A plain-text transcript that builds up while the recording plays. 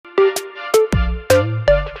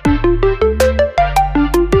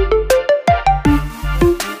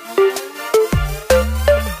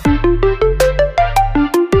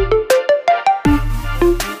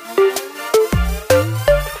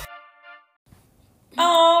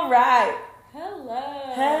right.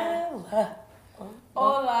 Hello. Hello.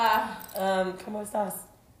 Hola. ¿Cómo estás?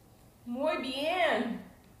 Muy bien.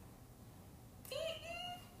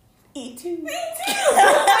 Y tú.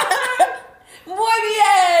 Muy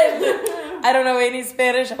bien. I don't know any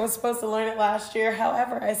Spanish. I was supposed to learn it last year.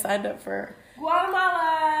 However, I signed up for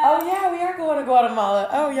Guatemala. Oh, yeah, we are going to Guatemala.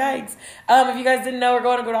 Oh, yikes. If you guys didn't know, we're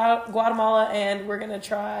going to Guatemala, and we're going to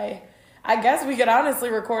try... I guess we could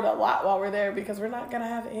honestly record a lot while we're there because we're not going to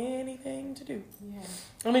have anything to do. Yeah.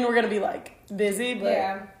 I mean, we're going to be, like, busy,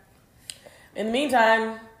 but in the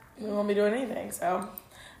meantime, we won't be doing anything. So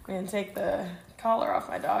I'm going to take the collar off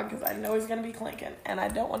my dog because I know he's going to be clinking, and I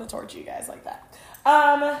don't want to torture you guys like that.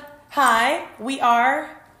 Hi. We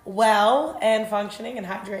are well and functioning and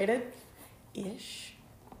hydrated-ish.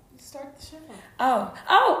 Start the show. Well,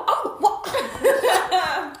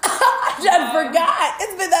 I forgot.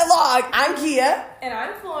 It's been that long. I'm Kia. And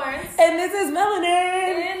I'm Florence. And this is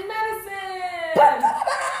Melanin. In medicine.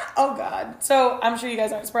 Oh, God. So, I'm sure you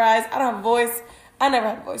guys aren't surprised. I don't have a voice. I never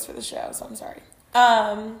had a voice for the show, so I'm sorry.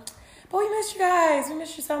 But we missed you guys. We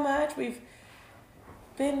missed you so much. We've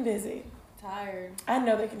been busy. Tired. I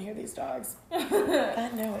know they can hear these dogs. I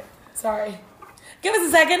know it. Sorry. Give us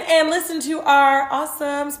a second and listen to our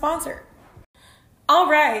awesome sponsor. All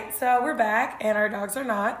right, so we're back, and our dogs are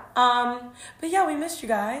not. But yeah, we missed you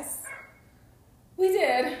guys. We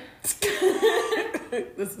did.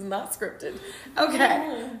 This is not scripted.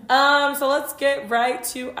 Okay. So let's get right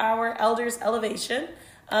to our Elders Elevation.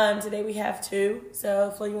 Today we have two.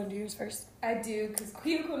 So, Flo, you want to do yours first? I do, because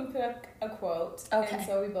Q couldn't pick a quote. Okay. And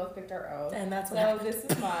so we both picked our own. And that's what So happened. this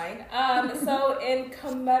is mine. So in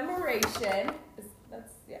commemoration...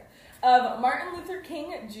 of Martin Luther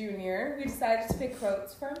King Jr., we decided to pick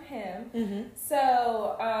quotes from him. Mm-hmm.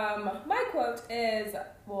 So, my quote is,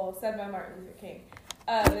 said by Martin Luther King.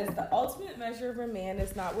 It is, the ultimate measure of a man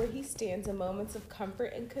is not where he stands in moments of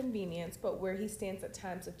comfort and convenience, but where he stands at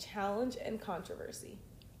times of challenge and controversy.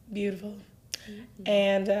 Beautiful. Mm-hmm.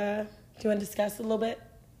 And do you want to discuss a little bit?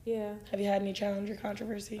 Yeah. Have you had any challenge or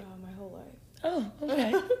controversy? My whole life. Oh,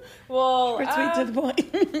 okay. Well, We're sweet to the point.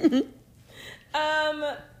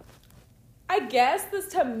 I guess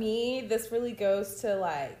this really goes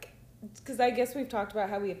to because I guess we've talked about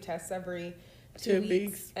how we have tests every 2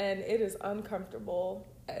 weeks, and it is uncomfortable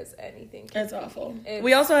as anything. It's awful.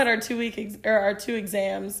 We also had our 2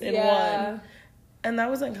 exams in one, and that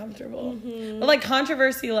was uncomfortable. Mm-hmm. But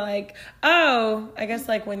controversy, I guess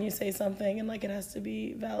when you say something and it has to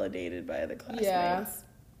be validated by the classmates. Yeah.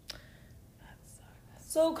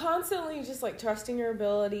 So constantly just trusting your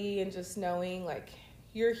ability and just knowing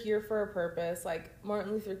you're here for a purpose.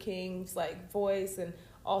 Martin Luther King's voice and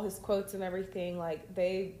all his quotes and everything,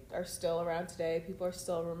 they are still around today. People are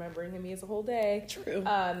still remembering him. He has a whole day. True.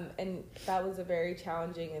 And that was a very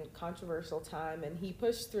challenging and controversial time, and he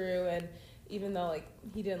pushed through, and even though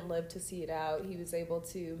he didn't live to see it out, he was able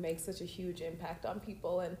to make such a huge impact on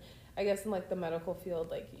people. And I guess in the medical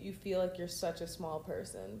field, you feel you're such a small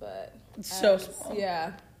person, but so small.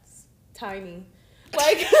 Yeah, it's tiny.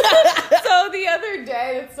 So the other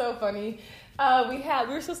day, it's so funny. We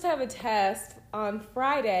were supposed to have a test on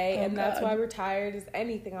Friday, and that's why we're tired as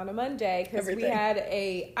anything on a Monday, because we had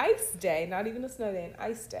a ice day, not even a snow day, an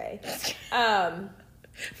ice day.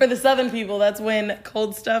 For the southern people, that's when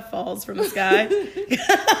cold stuff falls from the sky,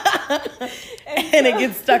 and it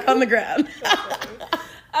gets stuck on the ground.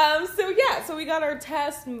 So we got our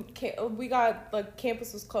test. We got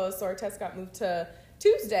campus was closed, so our test got moved to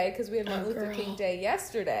Tuesday because we had Martin Luther King Day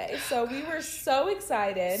yesterday. So we were so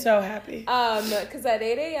excited. So happy. Because at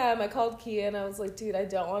 8 a.m. I called Kia and I was like, dude, I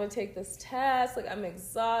don't want to take this test. I'm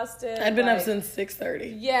exhausted. I'd been up since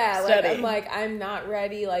 6:30. Yeah. I'm not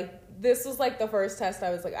ready. This was the first test I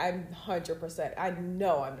was I'm 100%. I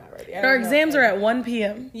know I'm not ready. Our exams are at 1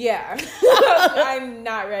 p.m. Yeah. I'm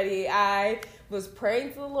not ready. I was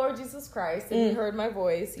praying to the Lord Jesus Christ, and He heard my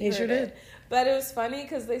voice. He sure did. But it was funny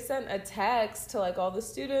because they sent a text to all the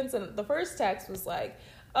students, and the first text was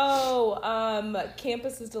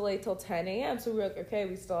campus is delayed till 10 a.m. So we were okay,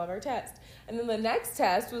 we still have our test. And then the next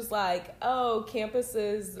test was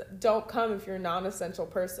campuses don't come if you're a non-essential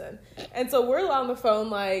person. And so we're on the phone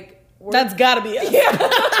that's gotta be us.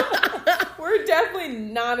 Yeah. We're definitely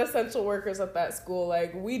non-essential workers at that school.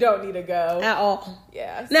 We don't need to go. At all.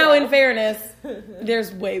 Yeah. Now, in fairness,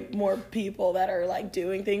 there's way more people that are,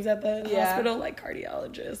 doing things at the hospital,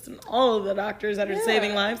 cardiologists and all of the doctors that are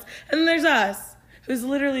saving lives. And then there's us, who's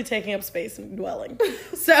literally taking up space and dwelling.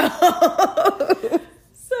 So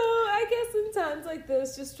I guess in in times like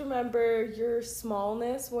this, just remember your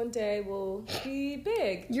smallness one day will be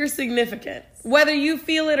big. You're significant, whether you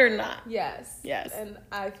feel it or not. Yes. Yes. And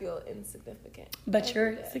I feel insignificant. But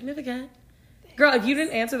you're significant. Girl, if you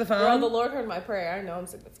didn't answer the phone. Girl, the Lord heard my prayer. I know I'm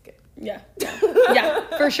significant. Yeah.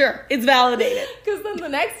 Yeah, for sure. It's validated. Because then the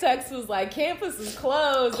next text was like, campus is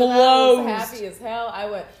closed. Closed. And I was happy as hell. I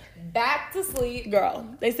went back to sleep. Girl,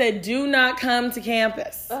 they said, do not come to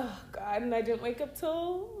campus. Oh, God. And I didn't wake up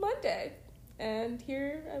till Monday. And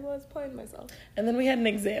here I was playing myself. And then we had an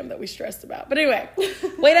exam that we stressed about. But anyway,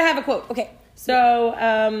 wait, I have a quote. Okay.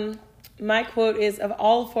 So, my quote is, of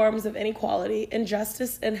all forms of inequality,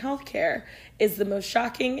 injustice in healthcare is the most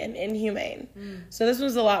shocking and inhumane. So this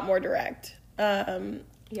was a lot more direct.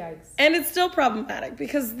 Yikes. And it's still problematic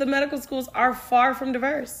because the medical schools are far from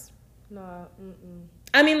diverse. No.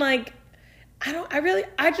 I mean, like,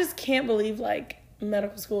 I just can't believe, like,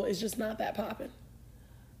 medical school is just not that poppin'.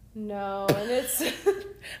 No, and it's...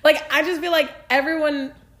 like, I just feel like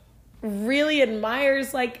everyone really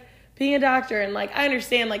admires, like, being a doctor, and like I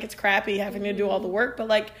understand like it's crappy having to do all the work, but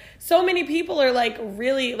like so many people are like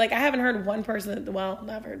really like I haven't heard one person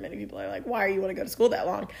I've heard many people are like, why are you want to go to school that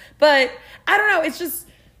long? But I don't know, it's just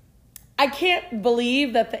I can't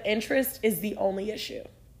believe that the interest is the only issue.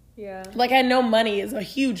 Yeah. Like I know money is a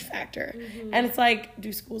huge factor. And it's like,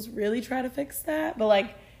 do schools really try to fix that? But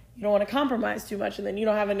like you don't want to compromise too much and then you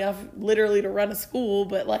don't have enough literally to run a school,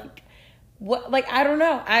 but like what, like, I don't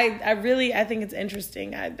know. I think it's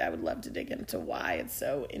interesting. I would love to dig into why it's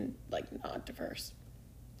so not diverse.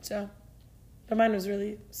 So, but mine was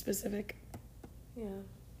really specific. Yeah.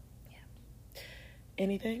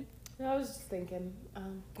 Anything? No, I was just thinking.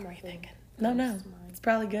 What were you thinking? No. It's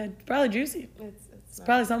probably good. It's probably juicy. It's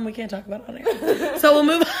probably something we can't talk about on air. So we'll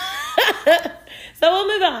move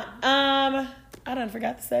on. I done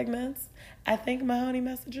forgot the segments. I think Mahoney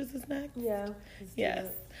Messages is next. Yeah. Yes.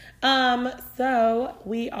 So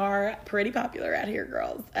we are pretty popular out here,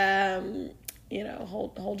 girls.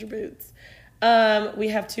 Hold your boots. We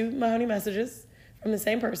have 2 Mahoney Messages from the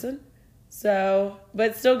same person. So,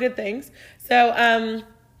 but still good things. So,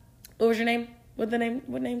 what was your name? What name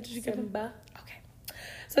did you give him? Simba. Okay.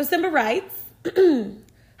 So Simba writes,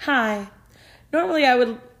 hi. Normally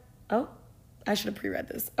I should have pre-read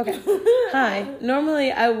this. Okay. Hi.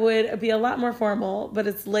 Normally I would be a lot more formal, but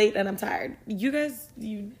it's late and I'm tired. You guys,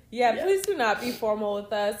 Yeah, please do not be formal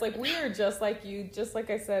with us. Like, we are just like you. Just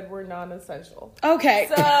like I said, we're non-essential. Okay.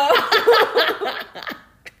 So.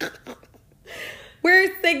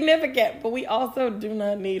 We're significant, but we also do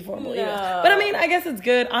not need formal emails. But I mean, I guess it's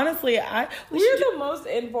good. Honestly, we're the most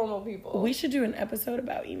informal people. We should do an episode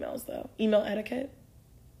about emails, though. Email etiquette.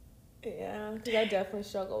 Yeah, because I definitely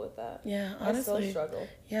struggle with that. Yeah, honestly. I still struggle.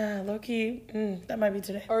 Yeah, low-key, that might be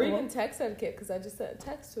today. Or even text etiquette, because I just said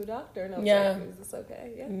text to a doctor, and I was like, is this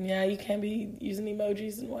okay? Yeah, you can't be using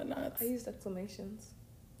emojis and whatnot. I used exclamations.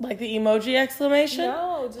 Like the emoji exclamation?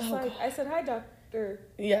 No, just I said, hi, doctor.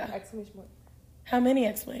 Yeah. Exclamation mark. How many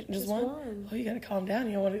exclamations? Just one? Oh, you gotta calm down.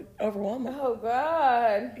 You don't want to overwhelm them. Oh,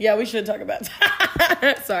 God. Yeah, we should talk about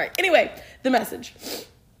that. Sorry. Anyway, the message.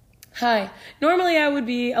 Hi. Normally I would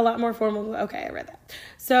be a lot more formal. Okay, I read that.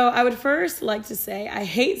 So I would first like to say I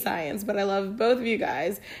hate science, but I love both of you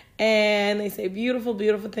guys. And they say beautiful,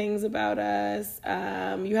 beautiful things about us.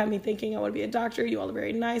 You have me thinking I want to be a doctor. You all are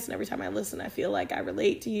very nice. And every time I listen, I feel like I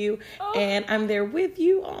relate to you. Oh. And I'm there with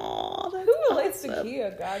you. Oh, that's who relates to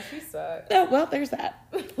Kia? God, she sucks. Oh, well, there's that.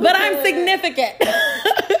 But I'm significant.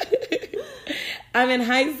 I'm in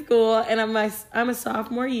high school and I'm a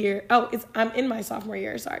sophomore year. I'm in my sophomore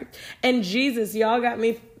year, sorry. And Jesus, y'all got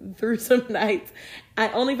me through some nights. I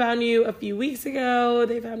only found you a few weeks ago.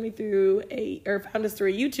 They found me found us through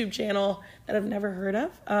a YouTube channel that I've never heard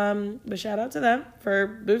of. But shout out to them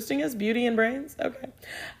for boosting us, beauty and brains. Okay.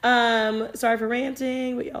 Sorry for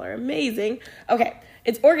ranting, but y'all are amazing. Okay.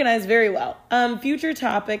 It's organized very well. Future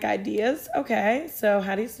topic ideas. Okay. So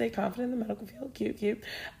how do you stay confident in the medical field? Cute.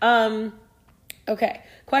 Okay,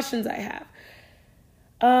 questions I have.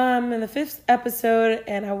 In the 5th episode,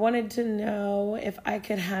 and I wanted to know if I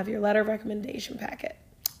could have your letter of recommendation packet.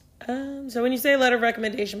 So when you say letter of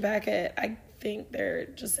recommendation packet, I think they're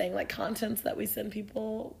just saying like contents that we send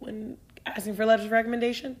people when asking for letters of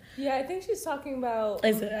recommendation. Yeah, I think she's talking about.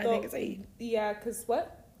 Is it? I think it's a. Yeah, because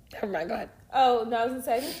what? Never mind. Go ahead. Oh no, I was gonna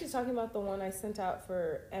say I think she's talking about the one I sent out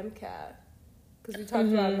for MCAT. Because we talked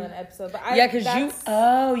about it in that episode. But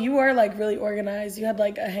you were like really organized. You had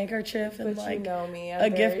like a handkerchief and like you know me. a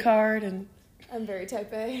gift card and I'm very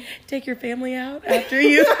type A. Take your family out after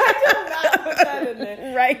you. I did not put that in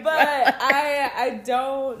there. Right. But I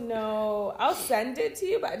don't know. I'll send it to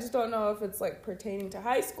you, but I just don't know if it's like pertaining to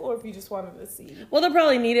high school or if you just wanted to see. Well, they'll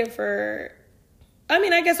probably need it for... I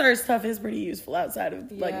mean, I guess our stuff is pretty useful outside of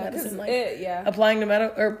like medicine. Like applying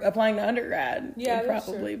to undergrad would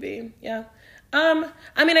probably be. Yeah.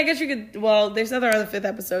 I mean, I guess you could, well, they said they're on the 5th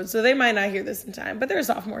episode, so they might not hear this in time, but they're a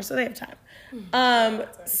sophomore, so they have time.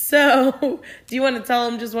 So do you want to tell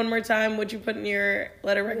them just one more time what you put in your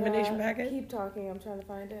letter recommendation packet? Keep talking. I'm trying to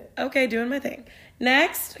find it. Okay, doing my thing.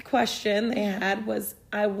 Next question they had was,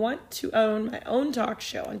 I want to own my own talk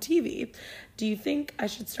show on TV. Do you think I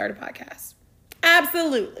should start a podcast?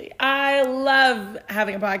 Absolutely. I love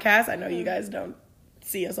having a podcast. I know you guys don't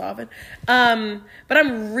see us often. But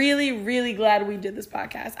I'm really, really glad we did this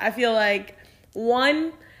podcast. I feel like,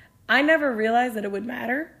 one, I never realized that it would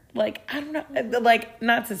matter. Like, I don't know, like,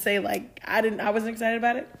 not to say like I wasn't excited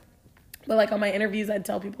about it, but like on my interviews, I'd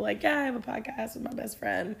tell people like, yeah, I have a podcast with my best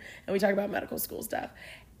friend and we talk about medical school stuff.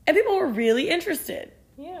 And people were really interested.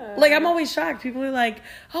 Yeah. Like, I'm always shocked. People are like,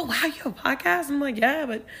 oh, wow, you have a podcast? I'm like, yeah,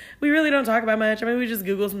 but we really don't talk about much. I mean, we just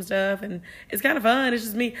Google some stuff, and it's kind of fun. It's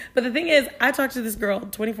just me. But the thing is, I talk to this girl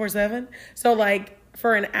 24/7. So, like,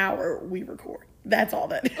 for an hour, we record. That's all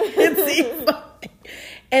that it seems like.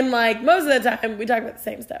 And, like, most of the time, we talk about the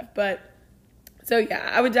same stuff. But, so, yeah,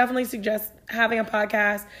 I would definitely suggest having a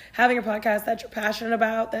podcast that you're passionate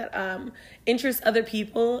about, that interests other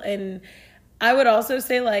people. And I would also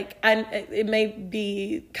say, like, it may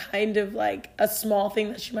be kind of like a small thing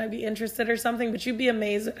that she might be interested or something, but you'd be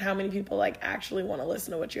amazed at how many people, like, actually want to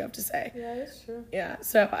listen to what you have to say. Yeah, that's true. Yeah,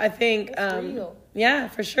 so I think, real. Yeah,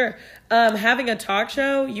 for sure. Having a talk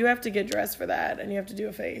show, you have to get dressed for that, and you have to do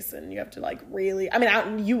a face, and you have to, like, really, I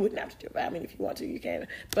mean, you wouldn't have to do it, but I mean, if you want to, you can,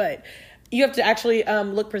 but you have to actually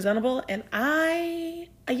look presentable, and I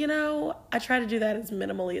try to do that as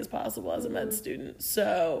minimally as possible as a med student,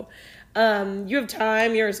 so... you have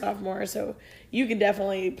time, you're a sophomore, so you can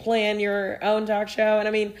definitely plan your own talk show. And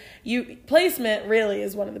I mean, placement really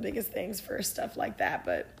is one of the biggest things for stuff like that.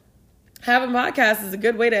 But having a podcast is a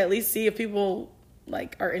good way to at least see if people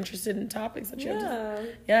like are interested in topics that you have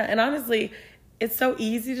to. Yeah. And honestly, it's so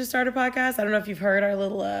easy to start a podcast. I don't know if you've heard our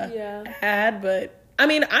little ad, but I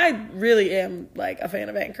mean, I really am like a fan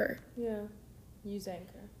of Anchor. Yeah. Use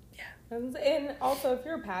Anchor. Yeah. And also, if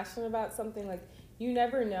you're passionate about something, like, you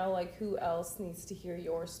never know, like, who else needs to hear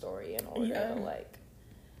your story in order to, like,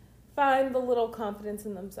 find the little confidence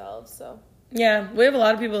in themselves, so. Yeah, we have a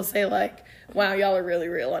lot of people say, like, wow, y'all are really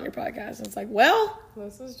real on your podcast. And it's like, well.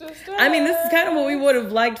 This is just I mean, this is kind of what we would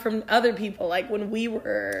have liked from other people, like, when we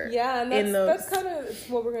were and that's kind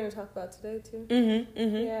of what we're going to talk about today, too.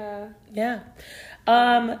 Yeah.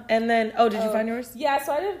 And then, did you find yours? Yeah,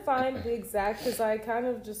 so I didn't find the exact, because I kind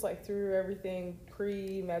of just, like, threw everything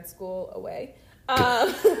pre-med school away.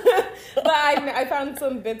 But I found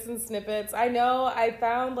some bits and snippets. I know I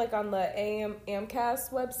found, like, on the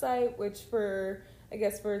AMCAS website, which for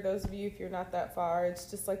those of you, if you're not that far,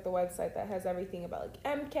 it's just, like, the website that has everything about, like,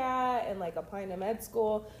 MCAT and, like, applying to med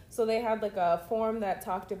school. So they had, like, a form that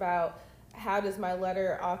talked about how does my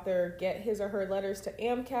letter author get his or her letters to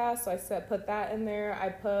AMCAS. So I put that in there. I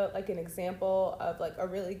put, like, an example of, like, a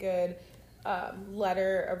really good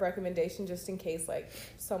letter of recommendation, just in case, like,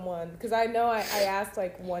 someone, because I know I asked,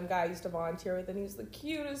 like, one guy I used to volunteer with, and he was the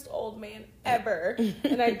cutest old man ever,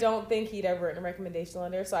 and I don't think he'd ever written a recommendation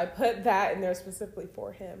letter, so I put that in there specifically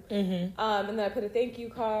for him. And then I put a thank you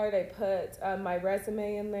card. I put my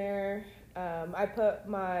resume in there. I put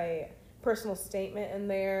my personal statement in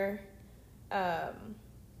there, and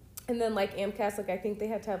then, like, AMCAS, like, I think they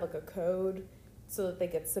had to have, like, a code so that they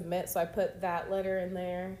could submit, so I put that letter in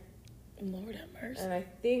there. Lord have mercy. And I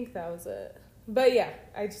think that was it. But yeah,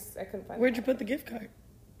 I couldn't find it. Where'd you put the gift card?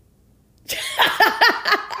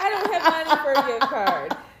 I don't have money for a gift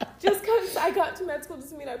card. Just because I got to med school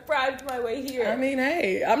doesn't mean I bribed my way here. I mean,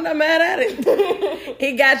 hey, I'm not mad at it.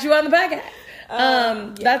 He got you on the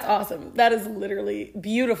podcast. That's awesome. That is literally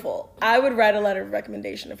beautiful. I would write a letter of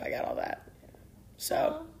recommendation if I got all that.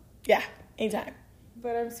 So, yeah, anytime.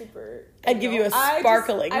 But I'm super... I'd give you a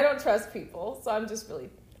sparkling. I don't trust people, so I'm just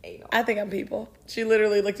really... anal. I think I'm people. She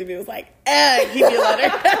literally looked at me and was like, keep your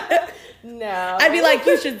letter. No. I'd be like,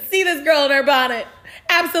 you should see this girl in her bonnet.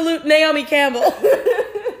 Absolute Naomi Campbell.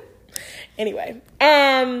 Anyway,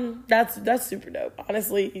 that's super dope.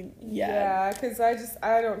 Honestly, yeah. Yeah, because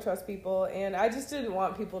I don't trust people, and I just didn't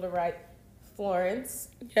want people to write Florence.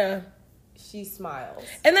 Yeah. she smiles.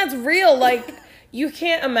 And that's real. Like, you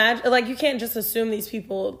can't imagine, like, you can't just assume these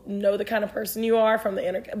people know the kind of person you are from the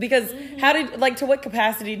internet. Because to what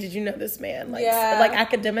capacity did you know this man? Like, like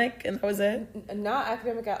academic, and that was it? Not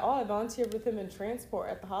academic at all. I volunteered with him in transport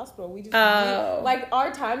at the hospital. We just,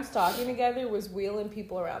 our times talking together was wheeling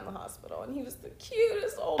people around the hospital. And he was the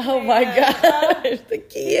cutest old man. Oh my gosh, the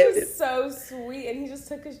cutest. He was so sweet. And he just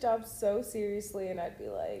took his job so seriously. And I'd be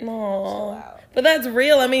like, chill out. But that's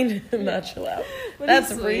real. I mean, not chill out.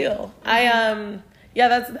 That's real.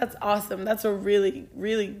 That's awesome. That's a really,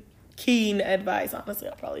 really keen advice. Honestly,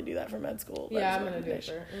 I'll probably do that for med school. Yeah, I'm gonna do it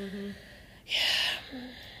for.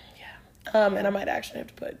 Yeah. And I might actually have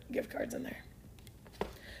to put gift cards in there.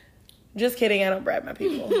 Just kidding. I don't bribe my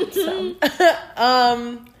people. So,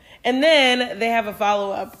 and then they have a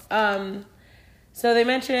follow up. So they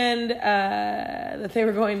mentioned that they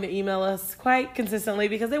were going to email us quite consistently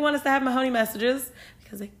because they want us to have Mahoney messages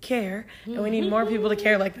because they care, and we need more people to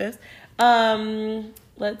care like this.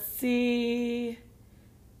 Let's see.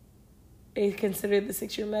 They considered the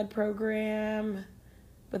 6-year med program,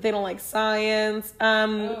 but they don't like science. Oh,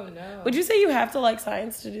 no. Would you say you have to like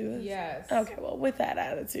science to do this? Yes. Okay, well, with that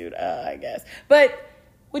attitude, I guess. But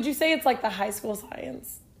would you say it's like the high school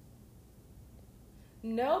science?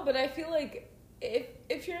 No, but I feel like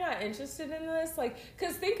if you're not interested in this, like,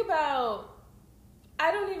 because think about,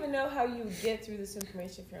 I don't even know how you would get through this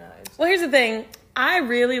information if you're not interested. Well, here's the thing.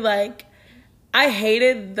 I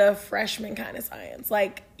hated the freshman kind of science.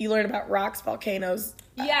 Like, you learn about rocks, volcanoes.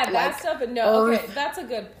 Yeah, that stuff. But no, okay, that's a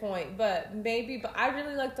good point. But I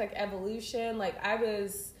really liked, like, evolution. Like, I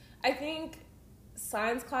think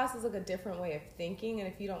science class is, like, a different way of thinking.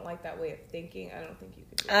 And if you don't like that way of thinking, I don't think you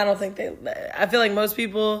could do it. I feel like most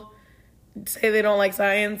people say they don't like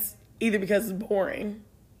science either because it's boring.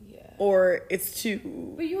 Or it's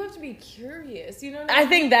too... But you have to be curious, you know what I mean? I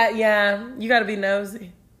think that, you got to be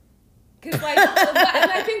nosy. Because, like,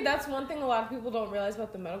 and I think that's one thing a lot of people don't realize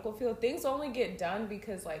about the medical field. Things only get done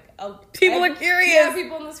because, like... people are curious. Yeah,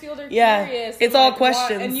 people in this field are curious. It's all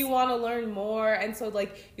questions. And you want to learn more. And so,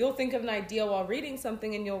 like, you'll think of an idea while reading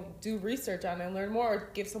something and you'll do research on it and learn more or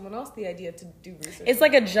give someone else the idea to do research. It's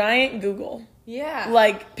like a giant Google. Yeah.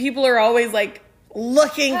 Like, people are always, like...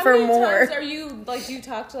 looking for more. How many times are you, like, do you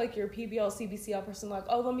talk to, like, your PBL, CBCL person, like,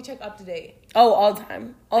 oh, let me check up to date? Oh, all the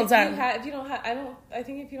time. All the time. I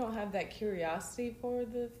think if you don't have that curiosity for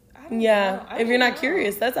the, if you're not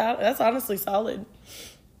curious, that's honestly solid.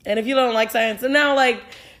 And if you don't like science, and now, like,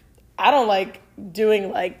 I don't like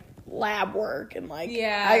doing, like, lab work, and, like,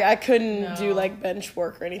 I couldn't do, like, bench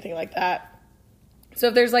work or anything like that. So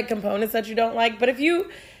if there's, like, components that you don't like, but if you...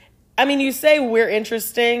 I mean, you say we're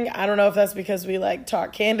interesting. I don't know if that's because we, like,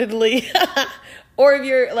 talk candidly or if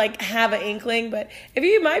you're, like, have an inkling. But if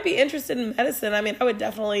you might be interested in medicine, I mean, I would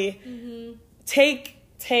definitely take,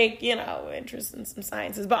 interest in some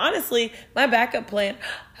sciences. But honestly, my backup plan...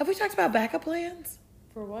 Have we talked about backup plans?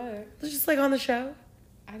 For what? Just, like, on the show?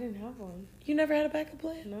 I didn't have one. You never had a backup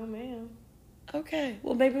plan? No, ma'am. Okay.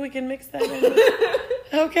 Well, maybe we can mix that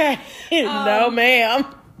in. Okay. No,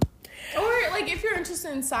 ma'am. Or, like, if you're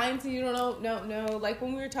interested in science and you don't know, like,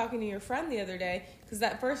 when we were talking to your friend the other day, because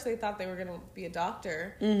at first they thought they were going to be a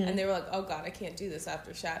doctor, and they were like, oh, God, I can't do this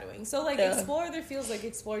after shadowing. So, like, explore other fields, like,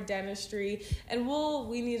 explore dentistry, and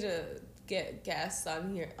we need to get guests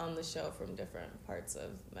on here on the show from different parts of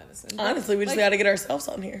medicine. Honestly, we just got to get ourselves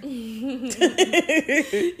on here.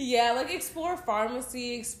 Yeah, like, explore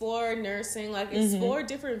pharmacy, explore nursing, like, explore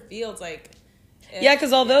different fields, like... Yeah,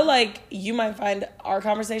 because although, like, you might find our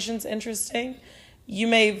conversations interesting, you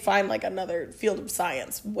may find, like, another field of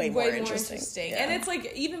science way more interesting. Yeah. And it's,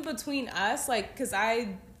 like, even between us, like, because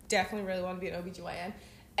I definitely really want to be an OBGYN.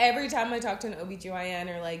 Every time I talk to an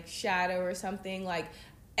OBGYN or, like, shadow or something, like,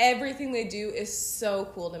 everything they do is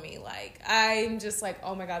so cool to me. Like, I'm just like,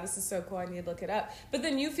 oh, my God, this is so cool. I need to look it up. But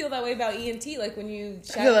then you feel that way about ENT, like, when you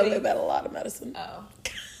shadow. I feel that way about a lot of medicine. Oh.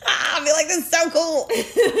 I feel like this is so cool.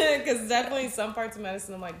 Because definitely some parts of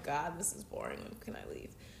medicine, I'm like, God, this is boring. When can I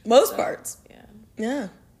leave? Most parts. Yeah.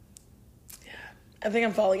 I think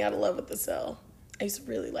I'm falling out of love with the cell. I used to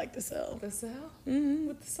really like the cell. The cell? Mm-hmm.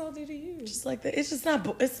 What the cell do to you? Just like that. It's just not,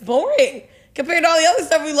 it's boring. Compared to all the other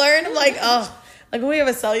stuff we learned, I'm like, oh. Like when we have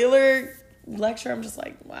a cellular lecture, I'm just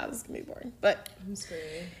like, wow, this is going to be boring. But I'm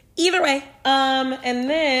screaming. Either way, and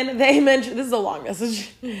then they mentioned, this is a long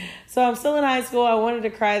message. So I'm still in high school. I wanted to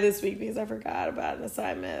cry this week because I forgot about an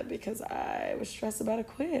assignment because I was stressed about a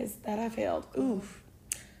quiz that I failed. Oof.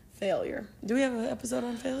 Failure. Do we have an episode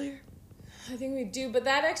on failure? I think we do, but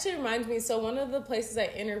that actually reminds me. So one of the places I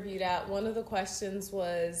interviewed at, one of the questions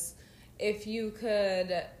was if you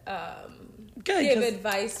could give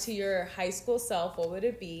advice to your high school self, what would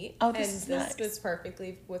it be? Oh, this fits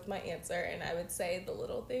perfectly with my answer. And I would say the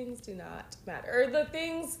little things do not matter. Or the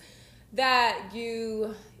things that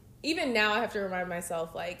you, even now I have to remind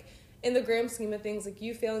myself, like, in the grand scheme of things, like,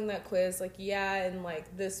 you failing that quiz, like, yeah, in,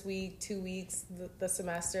 like, this week, 2 weeks, the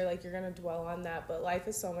semester, like, you're going to dwell on that. But life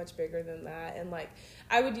is so much bigger than that. And, like,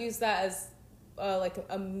 I would use that as, like,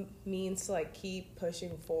 a means to, like, keep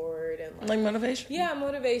pushing forward. And like motivation? Yeah,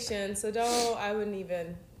 motivation. So I wouldn't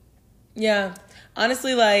even... Yeah.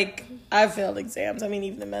 Honestly, like, I've failed exams. I mean,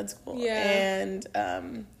 even in med school. Yeah.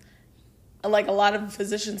 And, like, a lot of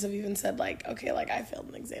physicians have even said, like, okay, like, I failed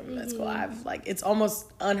an exam in med school. I've, like, it's almost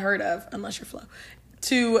unheard of, unless you're Flo,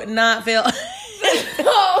 to not fail.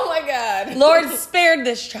 Oh, my God. Lord spared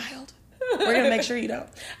this child. We're going to make sure you don't.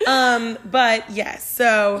 But, yes,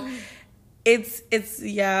 so it's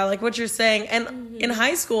yeah, like what you're saying. And in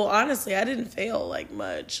high school, honestly, I didn't fail, like,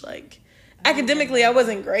 much. Like, academically, I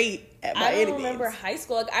wasn't great at by any means. I don't remember high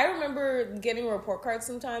school. Like, I remember getting report cards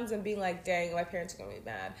sometimes and being like, dang, my parents are going to be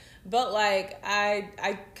mad. But, like,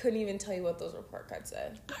 I couldn't even tell you what those report cards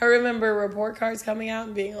said. I remember report cards coming out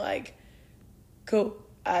and being like, cool,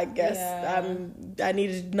 I guess I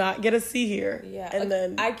need to not get a C here. Yeah. And like,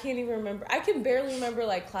 then I can't even remember. I can barely remember,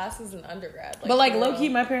 like, classes in undergrad. Like, but, like, low-key,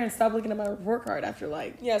 my parents stopped looking at my report card after,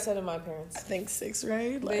 like... Yeah, so did my parents. I think 6th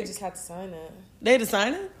grade. Like, they just had to sign it. They had to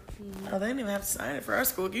sign it? Oh, they didn't even have to sign it for our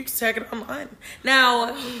school. You can check it online.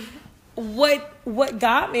 Now, what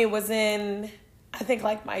got me was in, I think,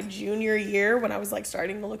 like, my junior year when I was, like,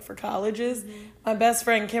 starting to look for colleges. My best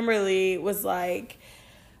friend, Kimberly, was like,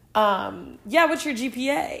 yeah, what's your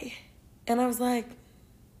GPA? And I was like,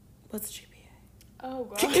 what's GPA? Oh,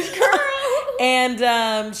 gosh, girl.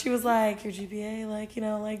 And she was like, your GPA, like, you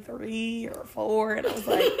know, like 3 or 4. And I was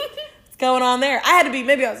like... going on there. I had to be,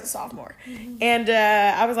 maybe I was a sophomore. And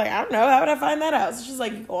I was like, I don't know, how would I find that out? So she's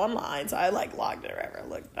like, you go online. So I, like, logged it or whatever. I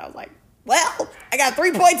looked and I was like, well, I got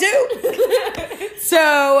 3.2.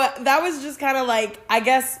 So that was just kind of like, I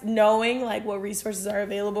guess knowing, like, what resources are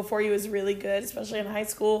available for you is really good, especially in high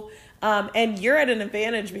school. And you're at an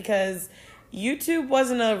advantage because YouTube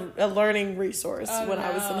wasn't a learning resource when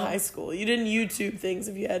I was in high school. You didn't YouTube things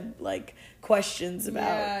if you had, like, questions about.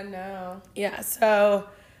 Yeah, no. Yeah, so...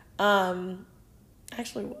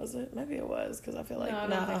 actually, was it? Maybe it was, because I feel like, no, I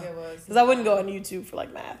don't think it was. Because I wouldn't go on YouTube for,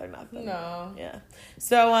 like, math or nothing. No. Yeah.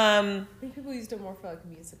 So, I think people used it more for, like,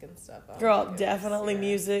 music and stuff. Girl, definitely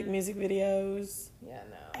music videos. Yeah,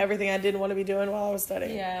 no. Everything I didn't want to be doing while I was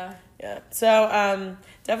studying. Yeah. Yeah. So,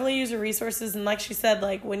 definitely use your resources, and like she said,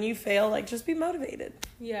 like, when you fail, like, just be motivated.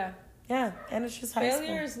 Yeah. Yeah, and it's just high school.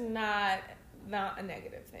 Failure is not a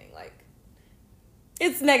negative thing, like...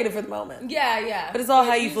 It's negative for the moment. Yeah. But it's all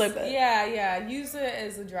how you flip it. Yeah. Use it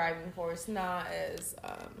as a driving force, not as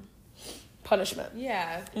punishment.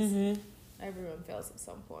 Yeah. Everyone fails at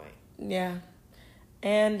some point. Yeah.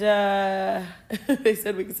 And they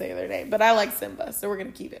said we could say their name, but I like Simba, so we're gonna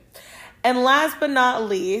keep it. And last but not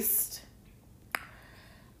least,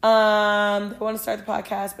 they want to start the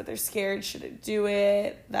podcast, but they're scared. Shouldn't do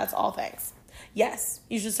it. That's all thanks. Yes,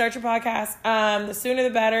 you should start your podcast. The sooner the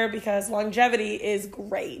better, because longevity is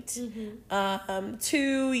great.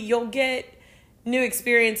 2, you'll get new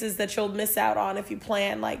experiences that you'll miss out on if you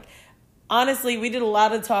plan. Like, honestly, we did a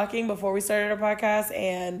lot of talking before we started our podcast,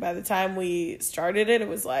 and by the time we started it, it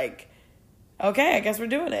was like, okay, I guess we're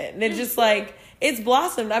doing it. And it just, like, it's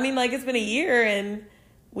blossomed. I mean, like, it's been a year, and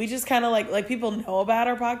we just kind of, like people know about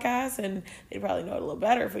our podcast, and they'd probably know it a little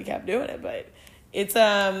better if we kept doing it, but... It's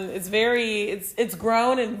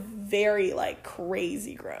grown and very, like,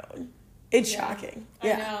 crazy grown. It's shocking.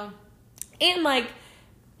 Yeah. I know. And, like,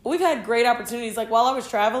 we've had great opportunities. Like, while I was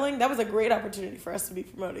traveling, that was a great opportunity for us to be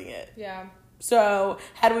promoting it. Yeah. So,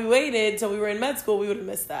 had we waited till we were in med school, we would have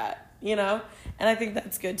missed that, you know? And I think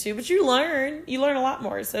that's good, too. But you learn a lot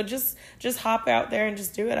more. So, just hop out there and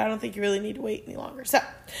just do it. I don't think you really need to wait any longer. So...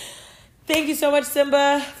 Thank you so much,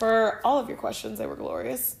 Simba, for all of your questions. They were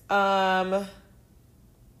glorious.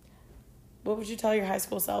 What would you tell your high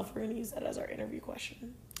school self? We're going to use that as our interview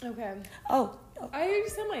question. Okay. Oh. I already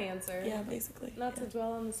said my answer. Yeah, basically. Not to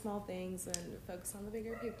dwell on the small things and focus on the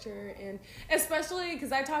bigger picture. And especially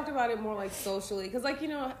because I talked about it more, like, socially. Because, like, you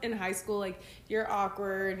know, in high school, like, you're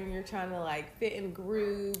awkward and you're trying to, like, fit in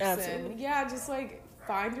groups. Absolutely. And, yeah, just, like,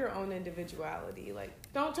 find your own individuality. Like,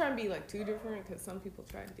 don't try and be, like, too different because some people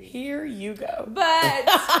try to be. Here you go. But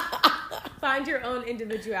find your own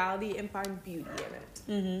individuality and find beauty in it.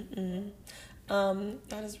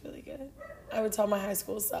 That is really good. I would tell my high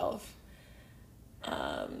school self, you're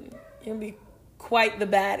going to be quite the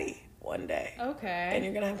baddie one day. Okay. And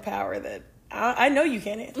you're going to have power that I know you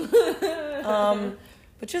can't handle.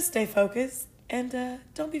 But just stay focused and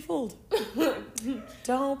don't be fooled.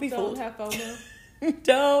 Don't be fooled. Don't have FOMO.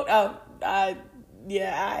 Don't. I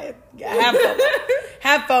have FOMO.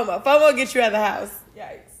 Have FOMO. FOMO gets you out of the house.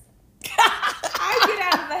 Yikes. I get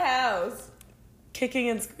out of the house. Kicking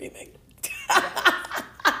and screaming.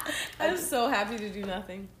 I'm so happy to do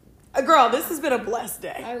nothing. Girl, this has been a blessed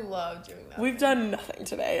day. I love doing nothing. We've done nothing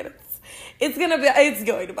today, and it's going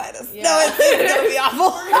to bite us. Yeah. No, it's going to be awful.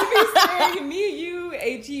 We're going to be staring, me, you,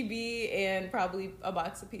 HEB, and probably a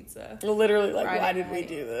box of pizza. Literally, like, why did we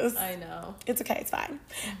do this? I know. It's okay, it's fine.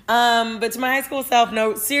 But to my high school self,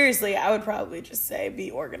 no, seriously, I would probably just say be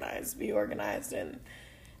organized, and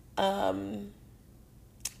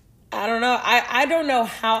I don't know. I don't know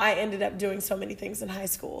how I ended up doing so many things in high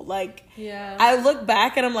school. Like, yeah. I look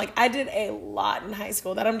back and I'm like, I did a lot in high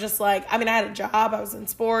school that I'm just like, I mean, I had a job, I was in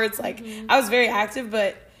sports, like, I was very active,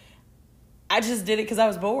 but I just did it because I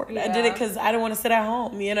was bored. Yeah. I did it because I didn't want to sit at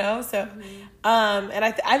home, you know? So, and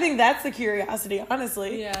I think that's the curiosity,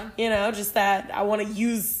 honestly. Yeah. You know, just that I want to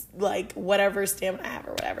use, like, whatever stamina I have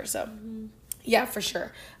or whatever. So, yeah, for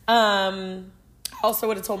sure. I also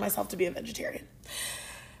would have told myself to be a vegetarian.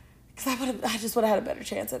 Because I just would have had a better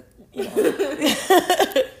chance at, you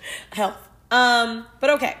know, health. But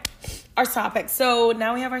okay, our topic. So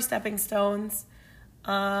now we have our stepping stones.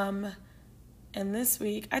 And this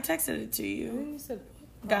week, I texted it to you. You said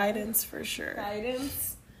guidance for sure.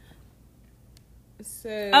 Guidance.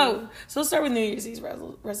 So. Oh, so let's start with New Year's Eve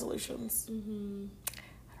resolutions. I don't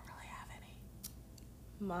really have any.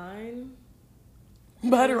 Mine?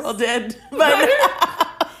 Mine are all dead. But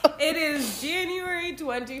it is January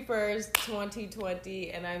 21st,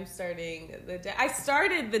 2020, and I'm starting I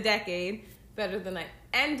started the decade better than I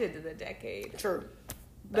ended the decade. True.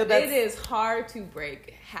 But it is hard to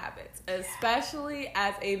break habits, especially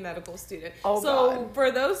as a medical student. Oh, so God.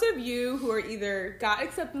 For those of you who are either got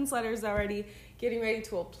acceptance letters already, getting ready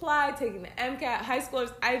to apply, taking the MCAT, high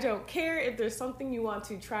schoolers, I don't care. If there's something you want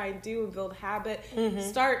to try and do and build habit,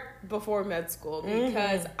 start before med school,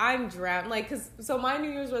 because I'm drowned. Like, so my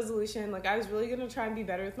New Year's resolution, like, I was really going to try and be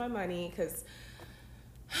better with my money, because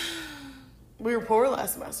we were poor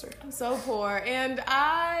last semester. I'm so poor. And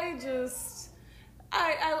I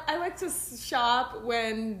like to shop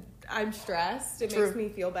when I'm stressed. It makes me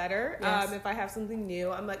feel better. Yes. If I have something new,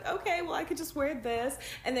 I'm like, okay, well, I could just wear this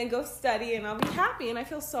and then go study and I'll be happy, and I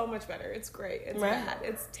feel so much better. It's great. It's bad.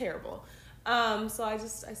 It's terrible. So I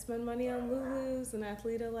spend money on Lulus and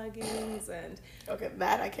Athleta leggings, and okay,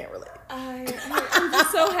 that I can't relate. I'm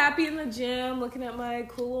just so happy in the gym, looking at my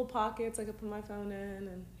cool little pockets. I could put my phone in,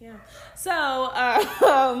 and yeah. So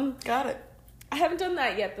got it. I haven't done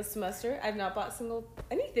that yet this semester. I've not bought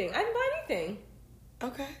anything. I didn't buy anything.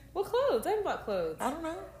 Okay. What clothes? I haven't bought clothes. I don't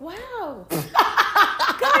know. Wow. Guys,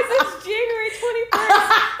 it's January 21st.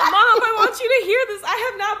 Mom, I want you to hear this. I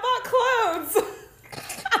have not bought clothes.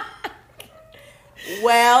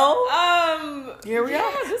 Well, here we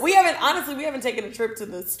are. We haven't taken a trip to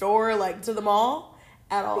the store, like to the mall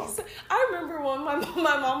at all. I remember when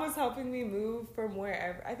my mom was helping me move from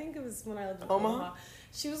wherever. I think it was when I lived in Omaha.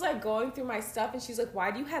 She was like going through my stuff, and she's like,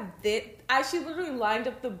 why do you have this? She literally lined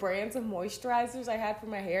up the brands of moisturizers I had for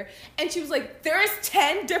my hair, and she was like, there's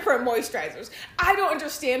 10 different moisturizers. I don't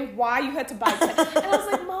understand why you had to buy 10. And I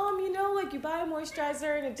was like, Mom, you know, like, you buy a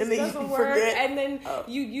moisturizer and it just doesn't work, and then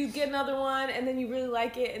you get another one, and then you really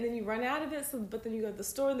like it, and then you run out of it, but then you go to the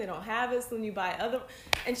store and they don't have it, so then you buy other.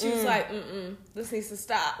 And she was like, this needs to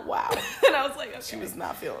stop. Wow. And I was like, okay. She was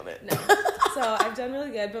not feeling it. No. So I've done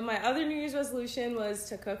really good. But my other New Year's resolution was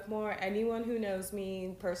to cook more. Anyone who knows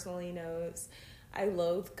me personally knows I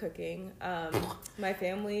loathe cooking. My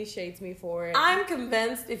family shades me for it. I'm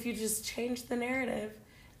convinced if you just change the narrative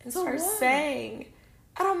and start saying,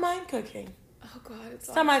 I don't mind cooking. Oh, God.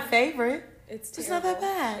 It's not my favorite. It's not that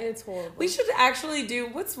bad. It's horrible. We should actually do,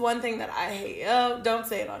 what's one thing that I hate? Oh, don't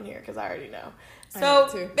say it on here because I already know. So,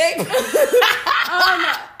 babe.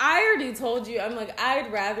 I already told you. I'm like,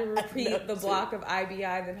 I'd rather repeat the block of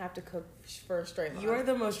IBI than have to cook for a straight month. You are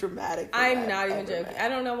the most dramatic. I'm not even joking. I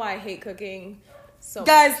don't know why I hate cooking so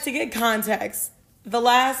Guys, much. To get context, the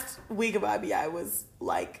last week of IBI was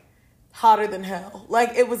like hotter than hell. Like,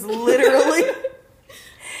 it was literally,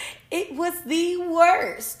 it was the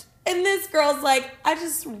worst. And this girl's like, I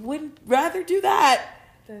just would rather do that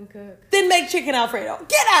than cook. Then make chicken Alfredo.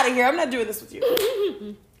 Get out of here. I'm not doing this with you.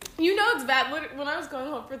 You know it's bad. When I was going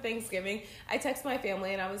home for Thanksgiving, I texted my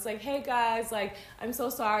family and I was like, hey guys, like, I'm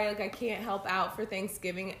so sorry. Like, I can't help out for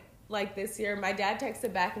Thanksgiving. like this year, my dad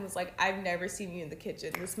texted back and was like, I've never seen you in the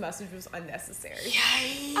kitchen. This message was unnecessary.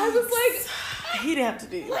 Yikes. I was like, he didn't have to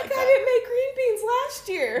do like that. I didn't make green beans last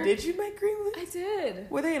year. Did you make green beans? I did.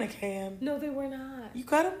 Were they in a can? No, they were not. You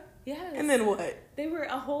cut them? Yes. And then what? They were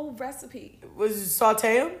a whole recipe. Was you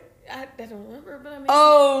saute them? I don't remember, but I mean.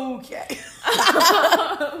 Okay.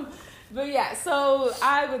 But yeah, so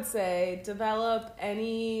I would say develop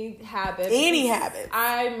any habit. Any habit.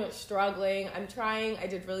 I'm struggling. I'm trying. I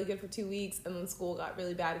did really good for 2 weeks, and then school got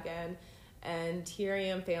really bad again. And here I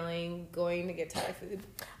am failing, going to get Thai food.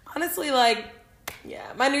 Honestly, like,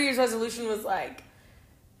 yeah, my New Year's resolution was like,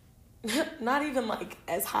 not even like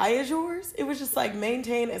as high as yours. It was just like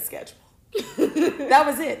maintain a schedule. That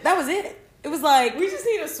was it. It was like, we just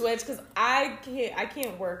need to switch because I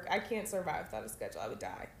can't work. I can't survive without a schedule. I would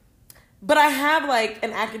die. But I have like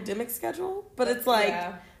an academic schedule, but it's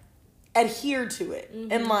like adhere to it.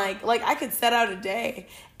 Mm-hmm. And like I could set out a day,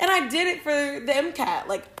 and I did it for the MCAT.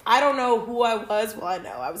 Like, I don't know who I was. Well, I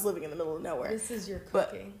know I was living in the middle of nowhere. This is your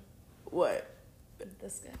cooking. But what? The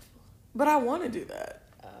schedule. But I want to do that.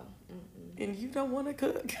 Oh. And you don't want to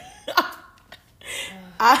cook.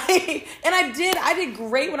 I did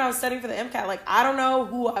great when I was studying for the MCAT. Like, I don't know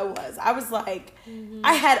who I was. I was like,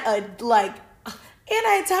 I had and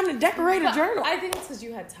I had time to decorate a journal. I think it's because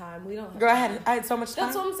you had time. We don't have Girl, time. I had so much time.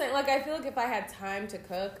 That's what I'm saying. Like, I feel like if I had time to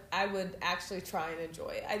cook, I would actually try and enjoy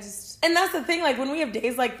it. And that's the thing. Like, when we have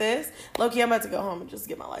days like this, low-key, I'm about to go home and just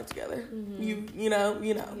get my life together. Mm-hmm. You know.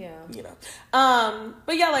 Yeah.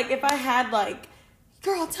 But yeah, like, if I had, like,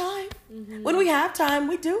 girl, time. Mm-hmm. When we have time,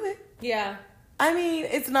 we do it. Yeah. I mean,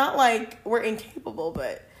 it's not like we're incapable,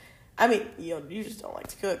 but, I mean, you just don't like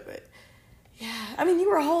to cook, but, yeah. I mean, you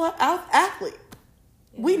were a whole athlete.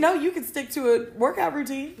 Yeah. We know you can stick to a workout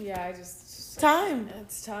routine. Yeah, time.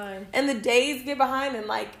 It's time. And the days get behind, and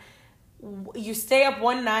like you stay up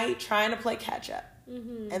one night trying to play catch up,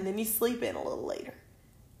 and then you sleep in a little later,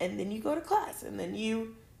 and then you go to class, and then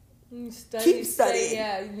you keep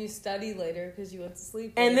studying. You study later because you went to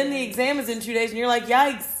sleep. And then the exam is in 2 days, and you're like,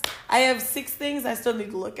 yikes! I have 6 things I still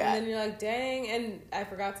need to look at. And then you're like, dang! And I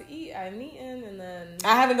forgot to eat. I haven't eaten, and then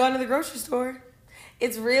I haven't gone to the grocery store.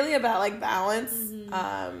 It's really about like balance,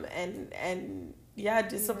 and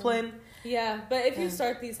discipline. Yeah, but if you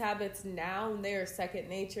start these habits now and they are second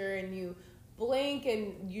nature, and you blink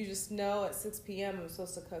and you just know at 6 p.m. I'm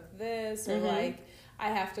supposed to cook this, or like I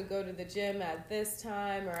have to go to the gym at this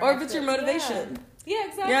time, or if it's your motivation. Yeah,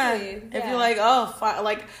 exactly. Yeah. If you're like,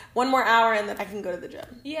 like 1 more hour and then I can go to the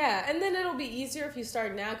gym. Yeah, and then it'll be easier if you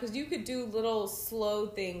start now, because you could do little slow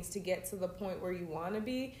things to get to the point where you want to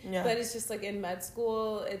be. Yeah. But it's just like in med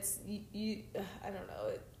school, it's you I don't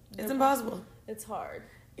know. It's impossible. It's hard.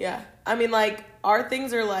 Yeah. I mean, like, our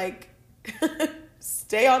things are like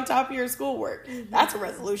stay on top of your schoolwork. Mm-hmm. That's a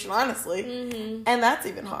resolution, honestly. Mm-hmm. And that's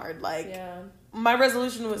even hard. Like, my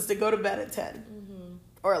resolution was to go to bed at 10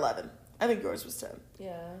 or 11. I think yours was 10.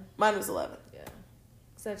 Yeah. Mine was 11. Yeah.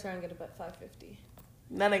 Because I try and get up at 5:50.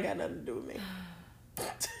 That ain't got nothing to do with me.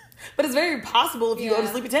 But it's very possible if you go to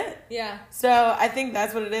sleep at 10. Yeah. So I think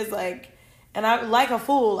that's what it is. Like, and I, like a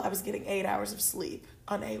fool, I was getting 8 hours of sleep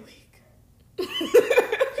on A week.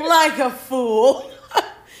 Like a fool.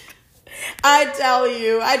 I tell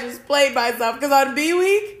you, I just played myself, because on B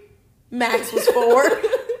week, max was 4.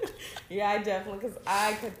 Yeah, I definitely, because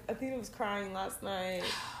I think I was crying last night.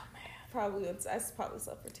 I probably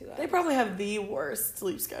slept for 2 hours. They probably have the worst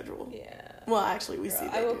sleep schedule. Yeah. Well, actually, we see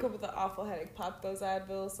that. I woke up with an awful headache. Popped those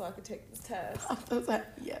Advils so I could take this test.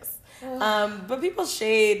 Yes. But people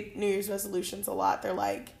shade New Year's resolutions a lot. They're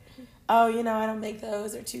like, oh, I don't make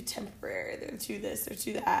those. They're too temporary. They're too this. They're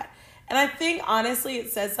too that. And I think, honestly,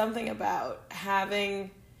 it says something about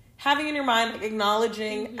having in your mind, like,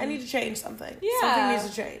 acknowledging, I need to change something. Yeah. Something needs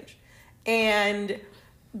to change. And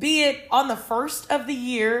be it on the first of the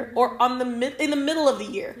year or in the middle of the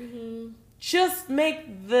year, just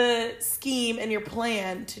make the scheme and your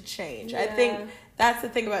plan to change. Yeah. I think that's the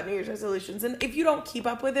thing about New Year's resolutions. And if you don't keep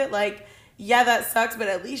up with it, like, yeah, that sucks, but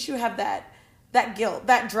at least you have that guilt,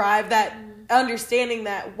 that drive, that understanding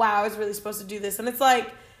that, wow, I was really supposed to do this. And it's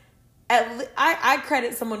like, I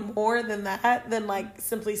credit someone more than that, than like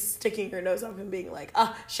simply sticking your nose up and being like,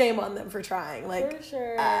 shame on them for trying. Like, for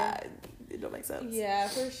sure. It don't make sense. Yeah,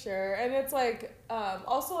 for sure. And it's like,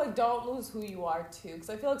 also, like, don't lose who you are too, because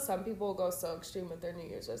I feel like some people go so extreme with their New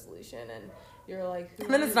Year's resolution, and you're like, and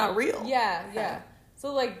then it's not real. Yeah.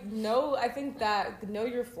 So, like, know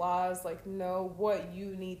your flaws, like, know what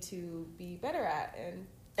you need to be better at,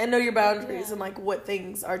 and know your boundaries, and like what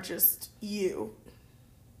things are just you.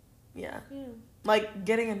 Yeah. Like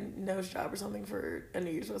getting a nose job or something for a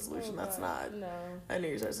New Year's resolution. That's not a New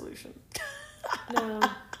Year's resolution. No.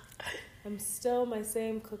 I'm still my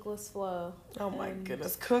same cookless Flo. Oh my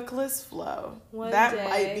goodness. Cookless Flo. That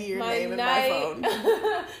might be your name in my phone.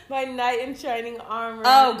 My knight in shining armor.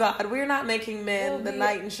 Oh God, we're not making men the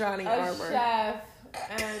knight in shining armor. Chef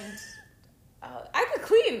and I could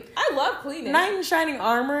clean. I love cleaning. Knight in shining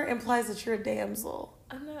armor implies that you're a damsel.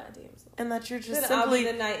 I'm not a damsel. And that you're just then simply... I'll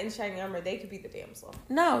be the knight in shining armor. They could be the damsel.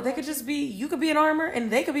 No, they could just be... You could be an armor,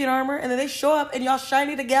 and they could be an armor, and then they show up, and y'all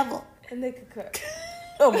shiny together. And they could cook.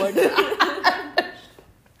 Oh my God.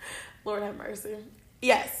 Lord have mercy.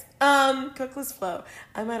 Yes. Cookless Flo.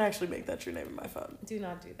 I might actually make that your name in my phone. Do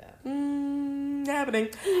not do that. Happening.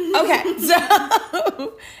 Okay,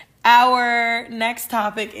 so... Our next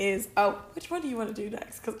topic is... Oh, which one do you want to do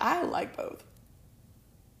next? Because I like both.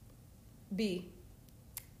 B.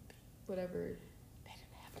 Whatever. They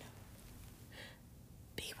didn't have no.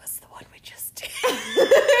 B was the one we just did.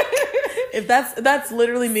 If that's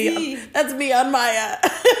literally me. That's me on my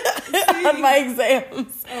on my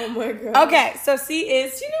exams. Oh my God. Okay, so C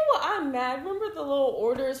is... Do you know what? I'm mad. Remember the little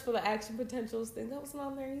orders for the action potentials thing? That wasn't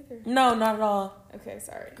on there either. No, not at all. Okay,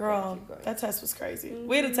 sorry. Girl, that test was crazy. Mm-hmm.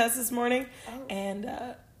 We had a test this morning, and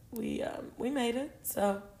we made it.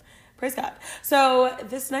 So, praise God. So,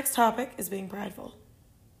 this next topic is being prideful.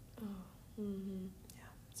 Oh. Mm-hmm. Yeah.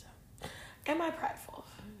 So, am I prideful?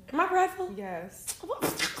 Am I prideful? Yes.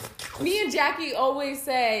 Me and Jackie always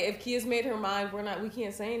say if Kia's made her mind, we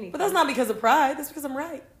can't say anything. But that's not because of pride. That's because I'm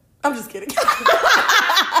right. I'm just kidding.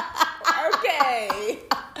 Okay.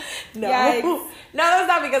 No. Yikes. No, that's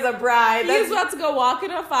not because of pride. He's about to go walk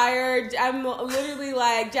in a fire. I'm literally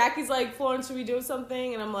like, Jackie's like, Florence, should we do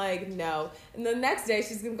something? And I'm like, no. And the next day,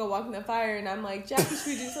 she's going to go walk in the fire. And I'm like, Jackie, should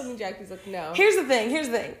we do something? Jackie's like, no. Here's the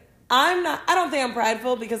thing. I don't think I'm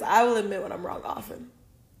prideful because I will admit when I'm wrong often.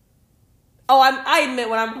 Oh, I admit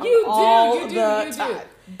when I'm wrong all the time.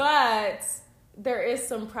 But there is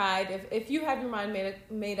some pride. If you have your mind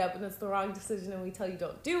made up and it's the wrong decision and we tell you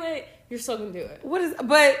don't do it, you're still going to do it. What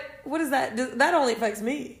is that? That only affects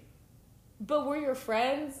me. But we're your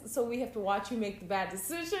friends, so we have to watch you make the bad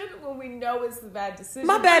decision when we know it's the bad decision.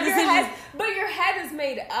 My bad decisions. But your head is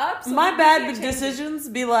made up. So my bad decisions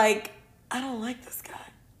be like, I don't like this guy.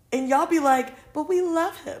 And y'all be like, but we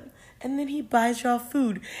love him. And then he buys y'all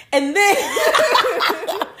food. And then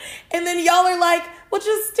and then y'all are like, well,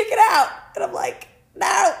 just stick it out. And I'm like,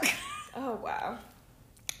 no. Oh, wow.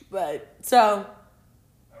 But, so,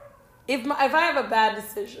 if I have a bad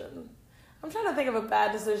decision, I'm trying to think of a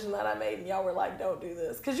bad decision that I made and y'all were like, don't do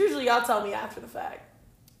this. Because usually y'all tell me after the fact.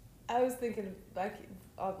 I was thinking,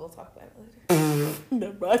 we'll talk about it later.